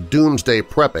amount of doomsday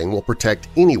prepping will protect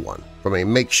anyone from a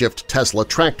makeshift Tesla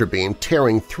tractor beam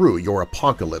tearing through your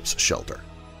apocalypse shelter.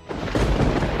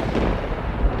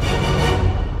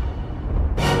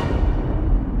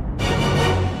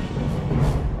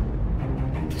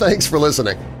 Thanks for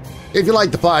listening. If you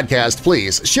like the podcast,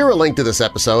 please share a link to this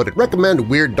episode and recommend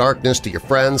Weird Darkness to your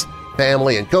friends,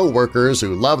 family, and co-workers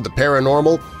who love the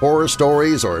paranormal, horror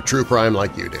stories, or true crime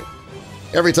like you do.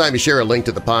 Every time you share a link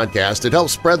to the podcast, it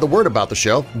helps spread the word about the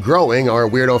show, growing our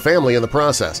weirdo family in the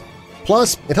process.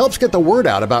 Plus, it helps get the word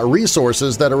out about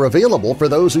resources that are available for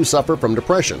those who suffer from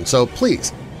depression, so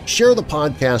please share the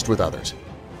podcast with others.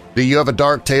 Do you have a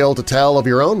dark tale to tell of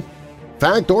your own?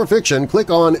 Fact or fiction,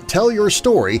 click on Tell Your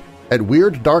Story at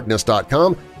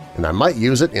WeirdDarkness.com and I might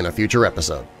use it in a future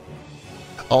episode.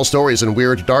 All stories in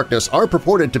Weird Darkness are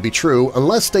purported to be true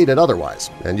unless stated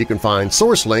otherwise, and you can find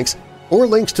source links or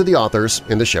links to the authors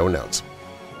in the show notes.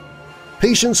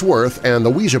 Patience Worth and the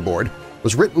Ouija Board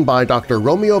was written by Dr.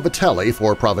 Romeo Vitelli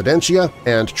for Providentia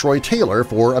and Troy Taylor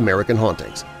for American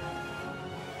Hauntings.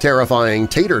 Terrifying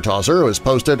Tater Tosser was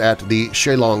posted at the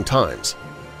Shelong Times.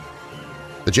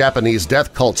 The Japanese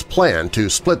death cult's plan to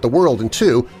split the world in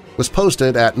two was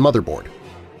posted at Motherboard.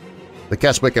 The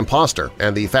Keswick Imposter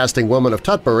and the Fasting-Woman of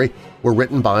Tutbury were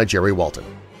written by Jerry Walton.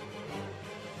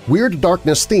 Weird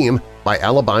Darkness theme by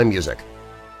Alibi Music.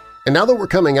 And now that we're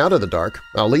coming out of the dark,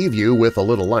 I'll leave you with a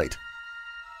little light.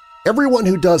 Everyone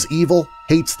who does evil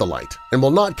hates the light and will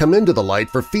not come into the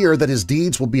light for fear that his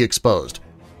deeds will be exposed.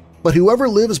 But whoever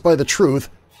lives by the truth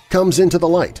comes into the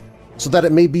light, so that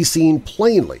it may be seen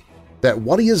plainly that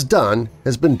what he has done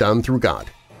has been done through God.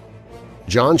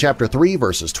 John chapter 3,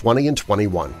 verses 20 and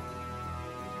 21.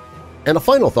 And a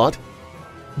final thought,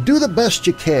 do the best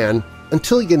you can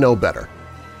until you know better.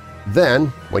 Then,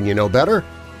 when you know better,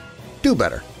 do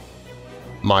better.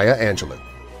 Maya Angelou.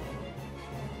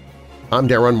 I'm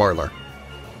Darren Marlar.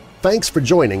 Thanks for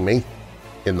joining me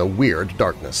in the Weird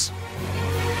Darkness.